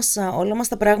 Όλα μας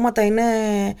τα πράγματα είναι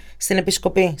στην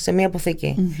επισκοπή, σε μία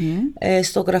αποθήκη.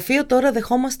 Στο γραφείο τώρα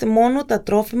δεχόμαστε μόνο τα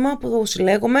τρόφιμα που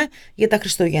συλλέγουμε για τα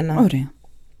Χριστούγεννα. Ωραία.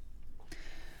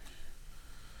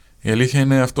 Η αλήθεια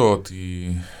είναι αυτό, ότι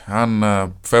αν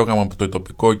φεύγαμε από το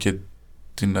τοπικό και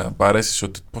την παρέστηση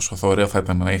ότι πόσο θα ωραία θα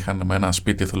ήταν να είχαμε ένα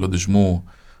σπίτι εθελοντισμού,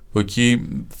 που εκεί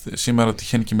σήμερα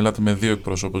τυχαίνει και μιλάτε με 2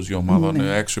 εκπρόσωπους 2 ομάδων.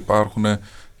 Έξω υπάρχουν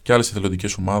και άλλες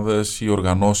εθελοντικές ομάδες ή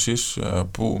οργανώσεις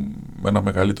που με ένα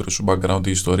μεγαλύτερο σου background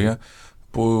η ιστορία,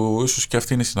 που ίσως και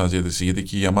αυτή είναι η συναζήτηση. Γιατί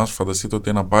και για μας φανταστείτε ότι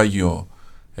ένα πάγιο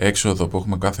έξοδο που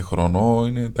έχουμε κάθε χρόνο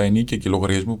είναι τα ενίκια και οι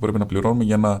λογαριασμοί που πρέπει να πληρώνουμε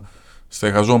για να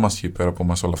στεγαζόμαστε πέρα από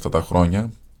μας όλα αυτά τα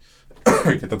χρόνια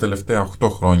και τα τελευταία 8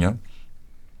 χρόνια.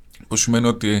 Που σημαίνει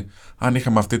ότι αν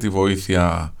είχαμε αυτή τη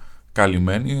βοήθεια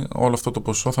καλυμμένη, όλο αυτό το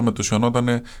ποσό θα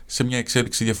μετουσιωνόταν σε μια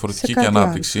εξέλιξη διαφορετική και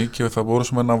ανάπτυξη άλλο, και θα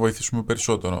μπορούσαμε να βοηθήσουμε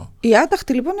περισσότερο. Οι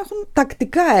άταχτοι λοιπόν έχουν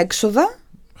τακτικά έξοδα.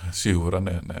 Σίγουρα,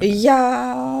 ναι. Για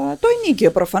το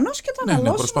ενίκιο προφανώς και τα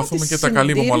αναλώσουμε. Προσπαθούμε και τα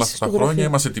καλύβουμε όλα αυτά τα χρόνια.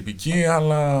 Είμαστε τυπικοί,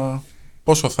 αλλά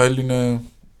πόσο θα έλυνε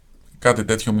κάτι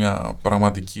τέτοιο, μια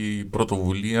πραγματική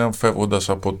πρωτοβουλία, φεύγοντας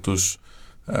από τους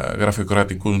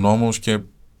γραφειοκρατικούς νόμους και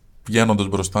βγαίνοντας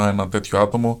μπροστά ένα τέτοιο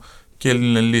άτομο και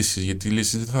έλυνε λύσεις, γιατί οι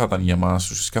λύσεις δεν θα ήταν για μας,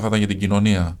 ουσιαστικά θα ήταν για την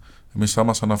κοινωνία. Εμείς θα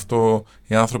ήμασταν αυτό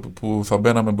οι άνθρωποι που θα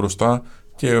μπαίναμε μπροστά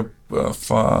και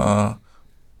θα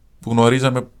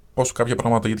γνωρίζαμε πώς κάποια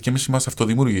πράγματα, γιατί και εμείς είμαστε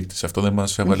αυτοδημιούργοι, σε αυτό δεν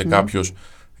μας έβαλε κάποιος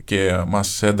και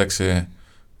μας ένταξε.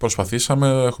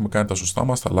 Προσπαθήσαμε, έχουμε κάνει τα σωστά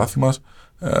μας, τα λάθη μας,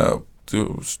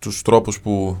 στους τρόπους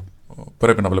που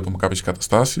πρέπει να βλέπουμε κάποιες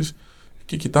καταστάσεις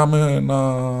και κοιτάμε να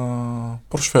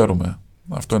προσφέρουμε.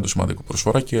 Αυτό είναι το σημαντικό,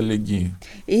 προσφορά και αλληλεγγύη.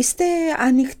 Είστε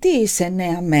ανοιχτοί σε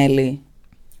νέα μέλη?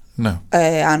 Ναι.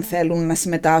 Αν θέλουν να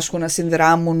συμμετάσχουν, να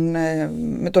συνδράμουν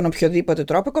με τον οποιοδήποτε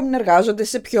τρόπο, ακόμη να εργάζονται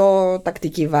σε πιο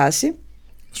τακτική βάση.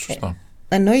 Σωστά.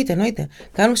 Εννοείται.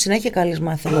 Κάνουμε συνέχεια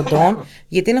κάλεσμα εθελοντών,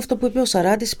 γιατί είναι αυτό που είπε ο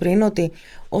Σαράντης πριν, ότι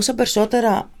όσα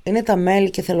περισσότερα είναι τα μέλη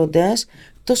και εθελοντές,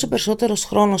 τόσο περισσότερος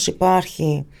χρόνος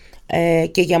υπάρχει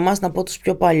και για μας, να πω τους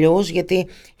πιο παλιούς, γιατί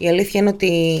η αλήθεια είναι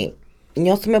ότι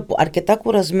νιώθουμε αρκετά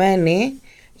κουρασμένοι,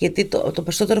 γιατί το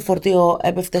περισσότερο φορτίο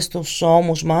έπεφτε στους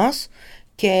ώμους μας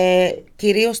και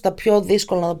κυρίως τα πιο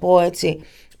δύσκολα, να το πω έτσι,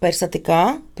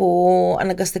 περιστατικά που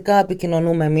αναγκαστικά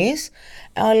επικοινωνούμε εμείς,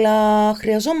 αλλά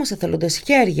χρειαζόμαστε εθελοντές,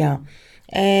 χέρια.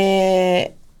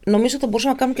 Νομίζω ότι θα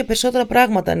μπορούσαμε να κάνουμε και περισσότερα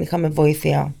πράγματα αν είχαμε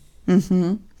βοήθεια.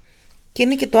 Και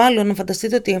είναι και το άλλο, να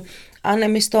φανταστείτε ότι αν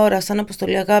εμείς τώρα σαν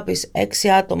Αποστολή Αγάπης 6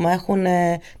 άτομα έχουν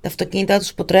τα αυτοκίνητά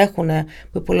τους που τρέχουν,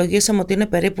 που υπολογίσαμε ότι είναι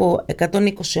περίπου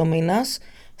 120 ο μήνας,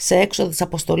 σε έξοδο της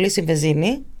αποστολής η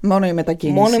βενζίνη. Μόνο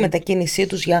η μετακίνησή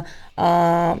τους για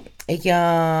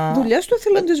δουλειές του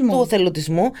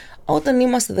εθελοντισμού. Όταν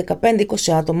είμαστε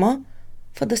 15-20 άτομα,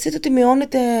 φανταστείτε ότι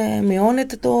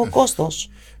μειώνεται το κόστος.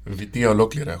 Βιτία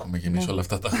ολόκληρα έχουμε γεμίσει όλα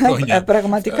αυτά τα χρόνια.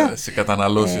 Πραγματικά. Σε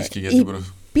καταναλώσεις και για την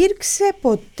Υπήρξε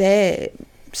ποτέ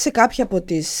σε κάποια από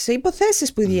τις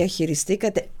υποθέσεις που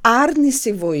διαχειριστήκατε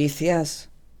άρνηση βοήθειας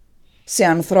σε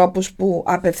ανθρώπους που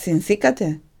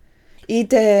απευθυνθήκατε,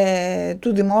 είτε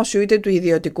του δημόσιου είτε του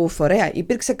ιδιωτικού φορέα?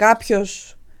 Υπήρξε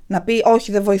κάποιος να πει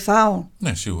όχι, δεν βοηθάω?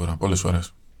 Ναι, σίγουρα, πολλές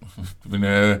φορές.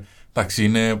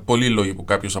 Είναι πολλοί λόγοι που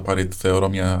κάποιος θα πάρει, θεωρώ,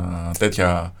 μια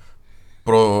τέτοια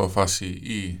πρόφαση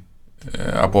ή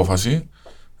απόφαση.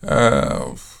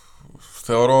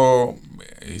 Θεωρώ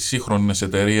οι σύγχρονες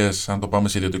εταιρείες, αν το πάμε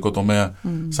σε ιδιωτικό τομέα,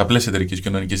 στα πλαίσια εταιρικής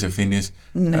κοινωνικής ευθύνης,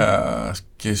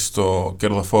 και στο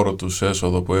κερδοφόρο τους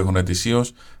έσοδο που έχουν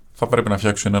ετησίως, θα πρέπει να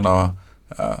φτιάξουν ένα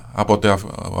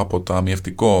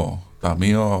αποταμιευτικό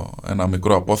ταμείο, ένα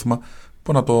μικρό απόθυμα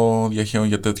που να το διαχέουν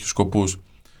για τέτοιους σκοπούς.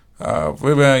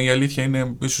 Βέβαια η αλήθεια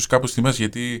είναι ίσως κάπου στη μέση,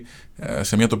 γιατί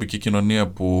σε μια τοπική κοινωνία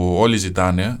που όλοι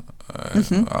ζητάνε,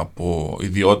 από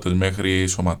ιδιώτες μέχρι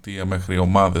σωματεία, μέχρι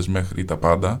ομάδες, μέχρι τα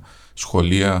πάντα,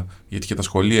 σχολεία, γιατί και τα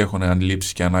σχολεία έχουν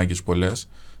αντιλήψεις και ανάγκες πολλές,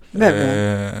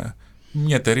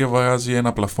 μια εταιρεία βάζει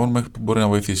ένα πλαφόν μέχρι που μπορεί να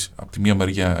βοηθήσει. Από τη μία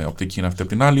μεριά η οπτική είναι αυτή,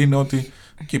 από την άλλη είναι ότι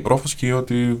και η πρόφαση και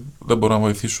ότι δεν μπορώ να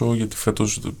βοηθήσω γιατί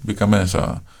φέτος μπήκα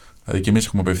μέσα. Δηλαδή και εμείς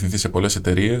έχουμε απευθυνθεί σε πολλές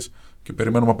εταιρείες και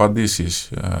περιμένουμε απαντήσεις.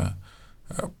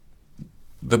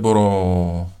 Δεν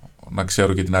μπορώ να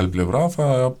ξέρω και την άλλη πλευρά,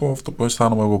 θα πω αυτό που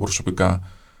αισθάνομαι εγώ προσωπικά.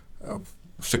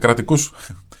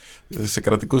 Σε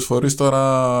κρατικούς φορείς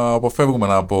τώρα αποφεύγουμε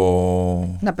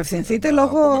να απευθυνθείτε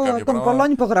λόγω των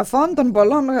πολλών υπογραφών, των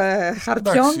πολλών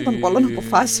χαρτιών, των πολλών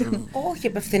αποφάσεων. Όχι,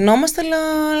 απευθυνόμαστε, αλλά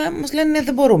μας λένε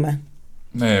δεν μπορούμε.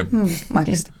 Ναι,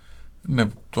 μάλιστα. Ναι,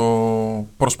 το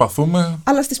προσπαθούμε.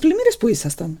 Αλλά στις πλημμύρες που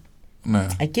ήσασταν? Ναι.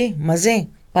 Εκεί, μαζί,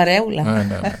 παρέουλα.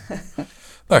 Ναι.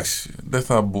 Εντάξει, δεν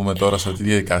θα μπούμε τώρα σε αυτή τη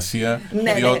διαδικασία,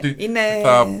 διότι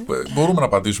μπορούμε να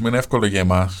απαντήσουμε, είναι εύκολο για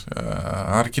εμάς,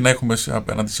 αρκεί να έχουμε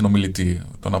απέναντι συνομιλητή.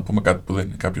 Το να πούμε κάτι που δεν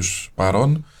είναι κάποιος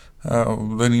παρόν,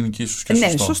 δεν είναι και ίσως και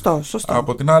σωστό. Ναι, σωστό.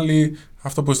 Από την άλλη,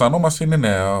 αυτό που αισθανόμαστε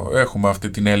είναι, έχουμε αυτή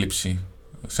την έλλειψη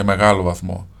σε μεγάλο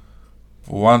βαθμό,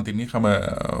 που αν την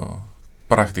είχαμε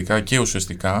πρακτικά και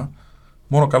ουσιαστικά,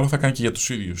 μόνο καλό θα κάνει και για τους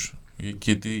ίδιους,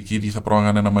 και οι ίδιοι θα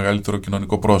προάγανε ένα μεγαλύτερο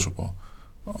κοινωνικό πρόσωπο.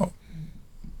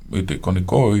 Είτε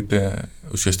εικονικό, είτε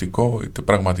ουσιαστικό, είτε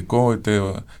πραγματικό, είτε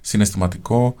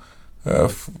συναισθηματικό.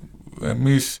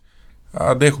 Εμείς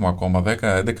αντέχουμε ακόμα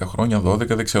 10-11 χρόνια,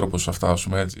 12, δεν ξέρω πώς θα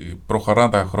φτάσουμε. Έτσι.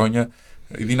 Προχωράνε τα χρόνια.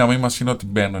 Η δύναμή μας είναι ότι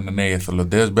μπαίνουν νέοι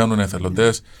εθελοντές,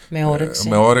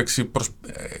 με όρεξη.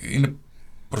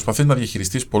 Προσπαθείς να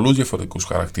διαχειριστείς πολλούς διαφορετικούς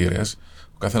χαρακτήρες,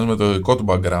 ο καθένας με το δικό του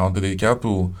background, τη δικιά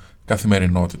του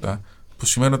καθημερινότητα, που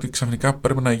σημαίνει ότι ξαφνικά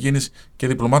πρέπει να γίνεις και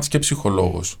διπλωμάτης και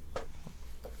ψυχολόγος.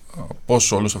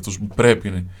 Πώς όλους αυτούς που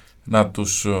πρέπει να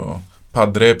τους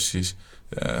παντρέψεις,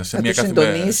 σε μια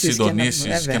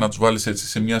συντονίσεις και να τους βάλεις έτσι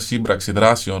σε μια σύμπραξη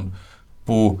δράσεων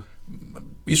που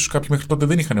ίσως κάποιοι μέχρι τότε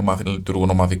δεν είχαν μάθει να λειτουργούν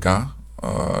ομαδικά,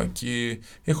 και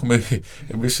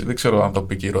εμείς δεν ξέρω αν το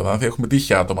πει και η Ροδάνθη, έχουμε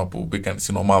τύχει άτομα που μπήκαν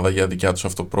στην ομάδα για δικιά τους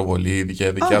αυτοπροβολή,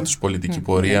 για δικιά τους πολιτική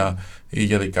πορεία ή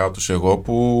για δικιά τους εγώ,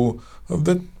 που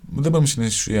δεν μπορούμε στην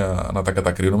ουσία να τα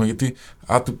κατακρίνουμε, γιατί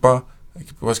άτυπα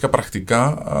και βασικά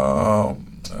πρακτικά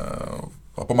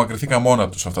απομακρυνθήκαν μόνα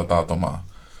τους αυτά τα άτομα.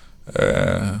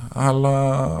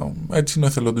 Αλλά έτσι είναι ο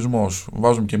εθελοντισμός.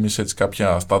 Βάζουμε κι εμείς έτσι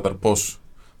κάποια στάνταρ πώς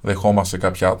δεχόμαστε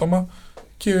κάποια άτομα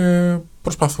και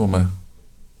προσπαθούμε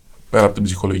πέρα από την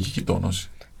ψυχολογική τόνωση.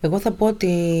 Εγώ θα πω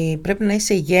ότι πρέπει να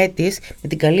είσαι ηγέτης με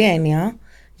την καλή έννοια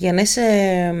για να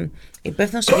είσαι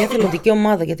υπεύθυνος σε μια εθελοντική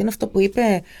ομάδα, γιατί είναι αυτό που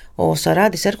είπε ο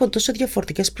Σαράντης, έρχονται τόσο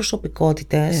διαφορετικές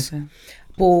προσωπικότητες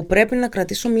που πρέπει να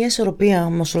κρατήσουν μια ισορροπία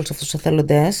με όλους αυτούς τους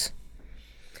εθελοντές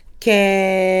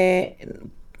και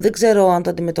δεν ξέρω αν το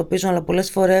αντιμετωπίζουν, αλλά πολλές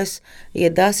φορές οι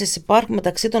εντάσεις υπάρχουν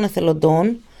μεταξύ των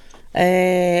εθελοντών,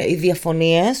 οι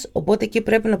διαφωνίες, οπότε εκεί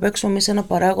πρέπει να παίξουμε εμείς ένα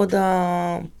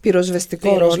παράγοντα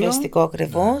πυροσβεστικό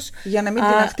ακριβώς. Για να μην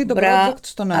τυναχτεί το project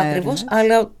στον αέρα. Ακριβώς,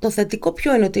 αλλά το θετικό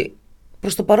ποιο είναι, ότι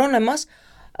προς το παρόν εμάς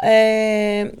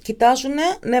κοιτάζουν,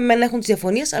 ναι μεν έχουν τις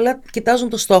διαφωνίες, αλλά κοιτάζουν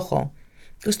το στόχο.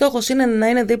 Και ο στόχος είναι να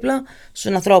είναι δίπλα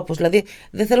στους ανθρώπους. Δηλαδή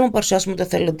δεν θέλουμε να παρουσιάσουμε ότι ο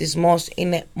εθελοντισμός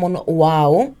είναι μόνο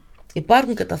wow.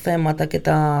 Υπάρχουν και τα θέματα και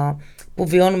τα που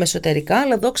βιώνουμε εσωτερικά,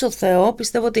 αλλά δόξα τω Θεώ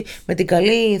πιστεύω ότι με την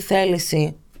καλή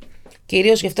θέληση,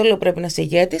 κυρίως γι' αυτό λέω πρέπει να είσαι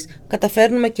ηγέτης,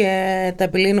 καταφέρνουμε και τα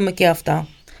επιλύνουμε και αυτά.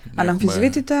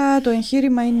 Αναμφισβήτητα το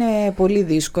εγχείρημα είναι πολύ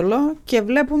δύσκολο και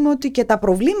βλέπουμε ότι και τα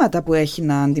προβλήματα που έχει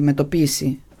να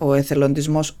αντιμετωπίσει ο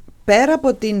εθελοντισμός, πέρα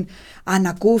από την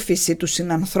ανακούφιση του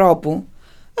συνανθρώπου,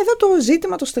 εδώ το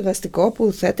ζήτημα το στεγαστικό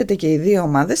που θέτεται και οι δύο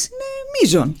ομάδες είναι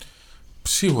μείζον.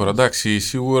 Σίγουρα, εντάξει,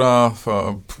 σίγουρα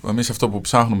εμείς αυτό που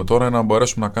ψάχνουμε τώρα είναι να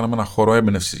μπορέσουμε να κάνουμε ένα χώρο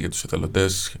έμπνευσης για τους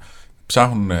εθελοντές.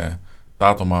 Ψάχνουν τα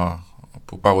άτομα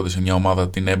που πάγονται σε μια ομάδα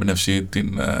την έμπνευση,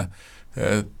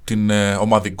 την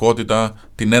ομαδικότητα,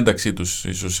 την ένταξή τους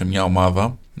ίσως σε μια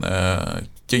ομάδα,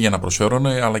 και για να προσφέρουν,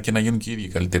 αλλά και να γίνουν και οι ίδιοι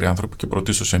καλύτεροι άνθρωποι και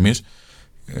πρωτίστως εμείς.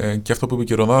 Και αυτό που είπε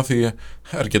και η Ροδάνθη,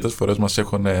 αρκετές φορές μας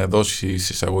έχουν δώσει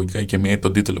εισαγωγικά και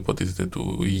τον τίτλο υποτίθεται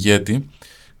του ηγέτη.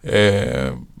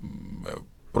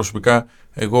 Προσωπικά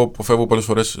εγώ αποφεύγω πολλές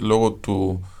φορές λόγω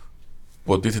του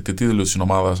υποτίθεται τίτλου της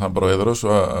ομάδας σαν πρόεδρος,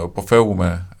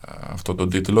 αποφεύγουμε αυτό τον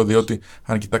τίτλο, διότι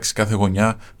αν κοιτάξεις κάθε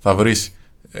γωνιά θα βρεις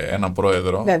έναν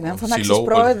πρόεδρο. Βέβαια, αν φωνάξεις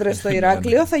πρόεδρε στο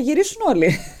Ηρακλείου θα γυρίσουν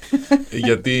όλοι.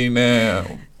 Γιατί είναι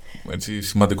έτσι,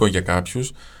 σημαντικό για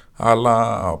κάποιους,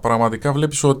 αλλά πραγματικά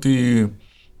βλέπεις ότι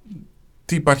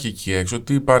τι υπάρχει εκεί έξω,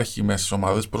 τι υπάρχει μέσα στις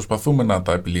ομάδες, προσπαθούμε να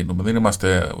τα επιλύνουμε. Δεν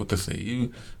είμαστε ούτε θεοί,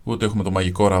 ούτε έχουμε το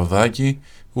μαγικό ραβδάκι,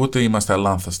 ούτε είμαστε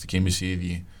αλάνθαστοι και εμείς οι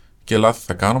ίδιοι. Και λάθη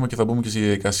θα κάνουμε και θα μπούμε και στη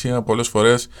διαδικασία πολλές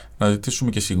φορές να ζητήσουμε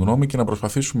και συγγνώμη και να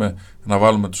προσπαθήσουμε να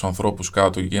βάλουμε τους ανθρώπους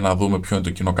κάτω για να δούμε ποιο είναι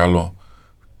το κοινό καλό.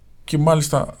 Και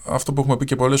μάλιστα αυτό που έχουμε πει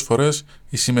και πολλές φορές,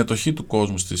 η συμμετοχή του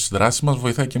κόσμου στις δράσεις μας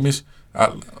βοηθάει και εμείς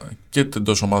και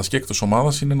εντός ομάδας και εκτός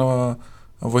ομάδας, είναι να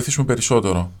βοηθήσουμε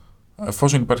περισσότερο.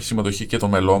 Εφόσον υπάρχει συμμετοχή και των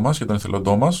μελών μας και των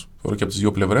εθελοντών μας, θεωρώ και από τις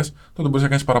δύο πλευρές, τότε μπορείς να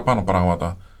κάνεις παραπάνω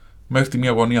πράγματα. Μέχρι τη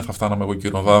μία γωνία θα φτάναμε εγώ και η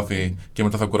Ροδάνθη και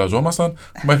μετά θα κουραζόμασταν.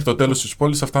 Μέχρι το τέλος της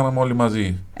πόλης θα φτάναμε όλοι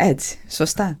μαζί. Έτσι,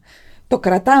 σωστά. Το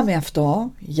κρατάμε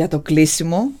αυτό για το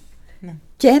κλείσιμο. Ναι.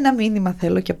 Και ένα μήνυμα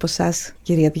θέλω και από εσάς,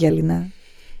 κυρία Διαλυνά.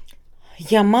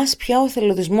 Για μας πια ο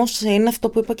εθελοντισμός είναι αυτό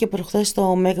που είπα και προχθές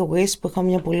στο Mega Wish, που είχαμε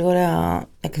μια πολύ ωραία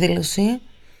εκδήλωση.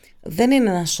 Δεν είναι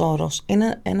ένας όρος,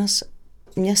 είναι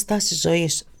μια στάση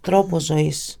ζωής, τρόπο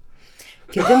ζωής.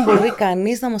 Και δεν μπορεί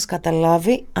κανείς να μας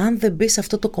καταλάβει αν δεν μπει σε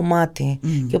αυτό το κομμάτι.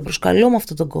 Και προσκαλούμε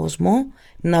αυτόν τον κόσμο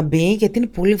να μπει, γιατί είναι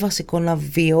πολύ βασικό να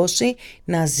βιώσει,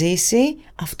 να ζήσει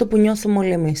αυτό που νιώθουμε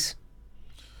όλοι εμείς.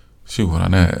 Σίγουρα,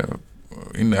 ναι.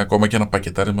 Είναι ακόμα και ένα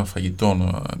πακετάρισμα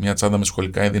φαγητών, μια τσάντα με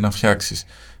σχολικά είδη να φτιάξεις.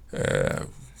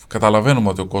 Καταλαβαίνουμε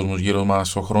ότι ο κόσμος γύρω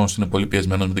μας, ο χρόνος είναι πολύ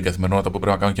πιεσμένος με την καθημερινότητα που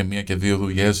πρέπει να κάνουν και μία και δύο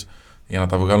δουλειές για να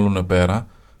τα βγάλουν πέρα.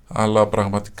 Αλλά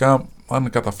πραγματικά, αν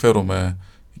καταφέρουμε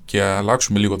και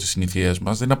αλλάξουμε λίγο τις συνήθειές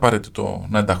μας, δεν είναι απαραίτητο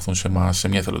να ενταχθούν σε εμάς, σε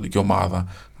μια εθελοντική ομάδα,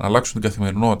 να αλλάξουν την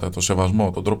καθημερινότητα, το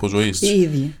σεβασμό, τον τρόπο ζωής.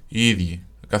 Οι ίδιοι.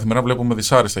 Καθημερινά βλέπουμε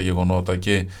δυσάρεστα γεγονότα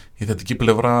και η θετική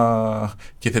πλευρά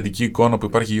και η θετική εικόνα που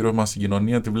υπάρχει γύρω μας στην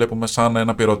κοινωνία τη βλέπουμε σαν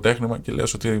ένα πυροτέχνημα και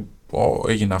λες ότι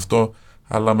έγινε αυτό,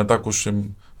 αλλά μετά ακούς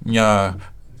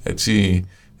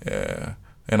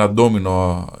ένα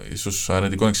ντόμινο ίσως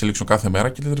αρνητικών εξελίξεων κάθε μέρα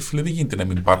και λέει, φίλε, δεν γίνεται να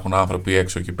μην υπάρχουν άνθρωποι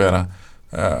έξω εκεί πέρα,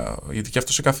 γιατί και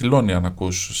αυτό σε καθυλώνει αν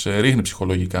ακούς, σε ρίχνει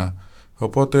ψυχολογικά.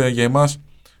 Οπότε για εμάς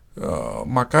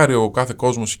μακάρι ο κάθε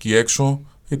κόσμος εκεί έξω,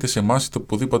 είτε σε εμάς είτε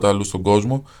οπουδήποτε αλλού στον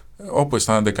κόσμο, όπου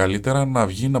αισθάνεται καλύτερα, να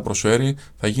βγει, να προσφέρει,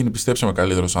 θα γίνει, πιστέψτε με,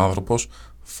 καλύτερος άνθρωπος,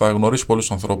 θα γνωρίσει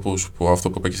πολλούς ανθρώπους που αυτό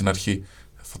που είπα και στην αρχή,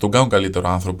 θα τον κάνουν καλύτερο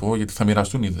άνθρωπο, γιατί θα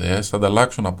μοιραστούν ιδέες, θα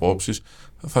ανταλλάξουν απόψεις,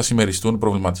 θα συμμεριστούν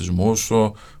προβληματισμούς.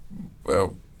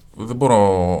 Δεν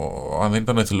μπορώ, αν δεν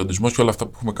ήταν ο εθελοντισμός και όλα αυτά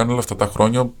που έχουμε κάνει όλα αυτά τα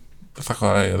χρόνια,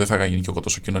 δεν θα γίνει και εγώ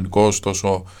τόσο κοινωνικός,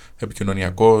 τόσο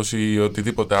επικοινωνιακός ή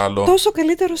οτιδήποτε άλλο. Τόσο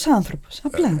καλύτερος άνθρωπος,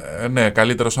 απλά. Ναι,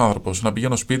 καλύτερος άνθρωπος. Να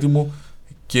πηγαίνω σπίτι μου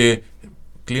και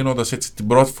κλείνοντας έτσι την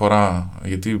πρώτη φορά,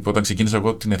 γιατί όταν ξεκίνησα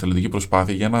εγώ την εθελοντική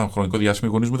προσπάθεια, για ένα χρονικό διάστημα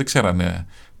οι γονείς μου δεν ξέρανε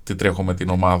τι τρέχω με την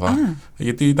ομάδα.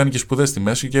 Γιατί ήταν και σπουδές στη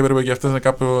μέση και έπρεπε και αυτές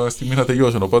κάποια στιγμή να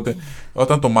τελειώσουν. Οπότε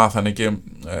όταν το μάθανε και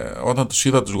όταν τους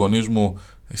είδα τους γονείς μου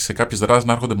σε κάποιες δράσεις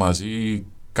να έρχονται μαζί,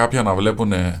 κάποια να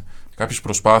βλέπουν κάποιες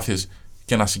προσπάθειες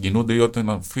και να συγκινούνται, ή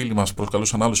όταν φίλοι μας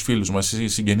προσκαλούσαν άλλους φίλους μας, οι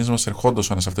συγγενείς μας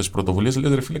ερχόντουσαν σε αυτές τις πρωτοβουλίες,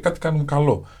 λέτε ρε φίλε, κάτι κάνουμε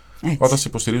καλό. Έτσι. Όταν σε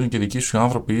υποστηρίζουν και δικοί σου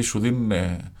άνθρωποι ή σου δίνουν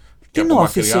και από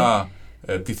μακριά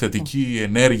τη θετική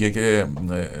ενέργεια και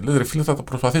λέτε ρε φίλε, θα το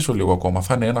προσπαθήσω λίγο ακόμα,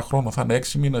 θα είναι 1 χρόνο, θα είναι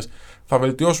 6 μήνες, θα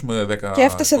βελτιώσουμε 10 και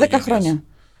έφτασε 10 χρόνια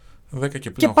 10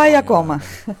 και πάει ακόμα.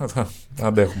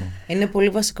 Αντέχουμε. Είναι πολύ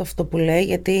βασικό αυτό που λέει,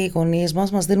 γιατί οι γονείς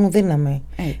μας δίνουν δύναμη.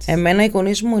 Έτσι. Εμένα οι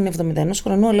γονείς μου είναι 71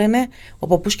 χρονών, αλλά είναι ο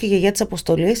παππούς και η γιαγιά της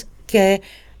Αποστολής και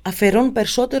αφιερώνουν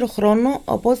περισσότερο χρόνο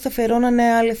από ό,τι θα αφιερώνανε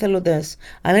άλλοι εθελοντές.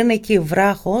 Αλλά είναι εκεί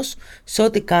βράχος σε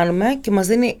ό,τι κάνουμε και μας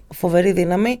δίνει φοβερή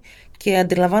δύναμη και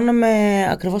αντιλαμβάνομαι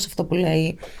ακριβώς αυτό που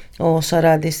λέει ο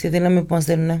Σαράντης, τη δύναμη που μας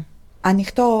δίνουν.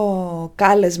 Ανοιχτό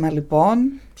κάλεσμα λοιπόν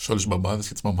Σε όλες τις μπαμπάδες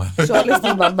και τις μαμάδες. Σε όλες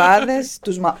τις μπαμπάδες,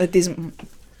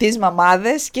 τις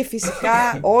μαμάδες και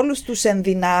φυσικά όλους τους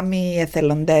ενδυνάμει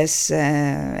εθελοντές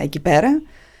εκεί πέρα.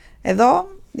 Εδώ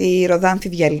η Ροδάνθη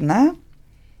Διαλυνά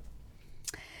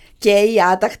και η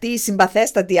άταχτη, η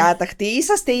συμπαθέστατη άταχτη.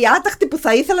 Είσαστε οι άταχτοι που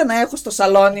θα ήθελα να έχω στο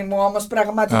σαλόνι μου όμως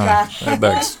πραγματικά.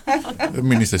 Εντάξει,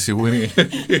 μην είστε σίγουροι.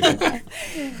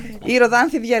 Η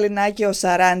Ροδάνθη Διαλυνά και ο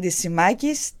Σαράντης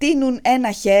Σιμάκης τείνουν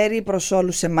ένα χέρι προς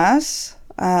όλους εμάς,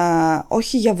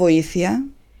 όχι για βοήθεια,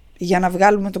 για να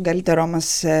βγάλουμε τον καλύτερό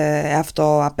μας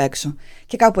αυτό απ' έξω.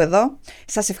 Και κάπου εδώ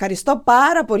σας ευχαριστώ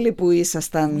πάρα πολύ που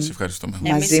ήσασταν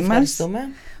μαζί μας,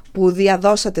 που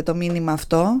διαδώσατε το μήνυμα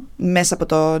αυτό μέσα από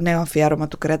το νέο αφιέρωμα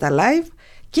του Cretalive,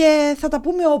 και θα τα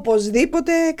πούμε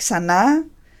οπωσδήποτε ξανά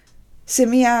σε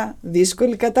μια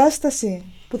δύσκολη κατάσταση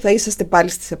που θα είσαστε πάλι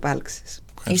στις επάλξεις.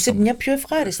 Είσαι μια πιο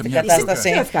ευχάριστη κατάσταση.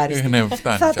 Πιο ευχάριστη.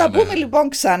 Θα τα πούμε λοιπόν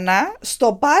ξανά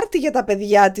στο πάρτι για τα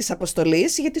παιδιά της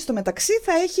Αποστολής, γιατί στο μεταξύ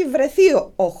θα έχει βρεθεί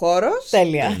ο χώρος.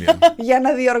 Τέλεια. Για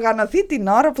να διοργανωθεί την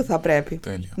ώρα που θα πρέπει.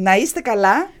 Τέλεια. Να είστε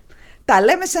καλά. Τα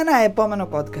λέμε σε ένα επόμενο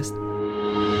podcast.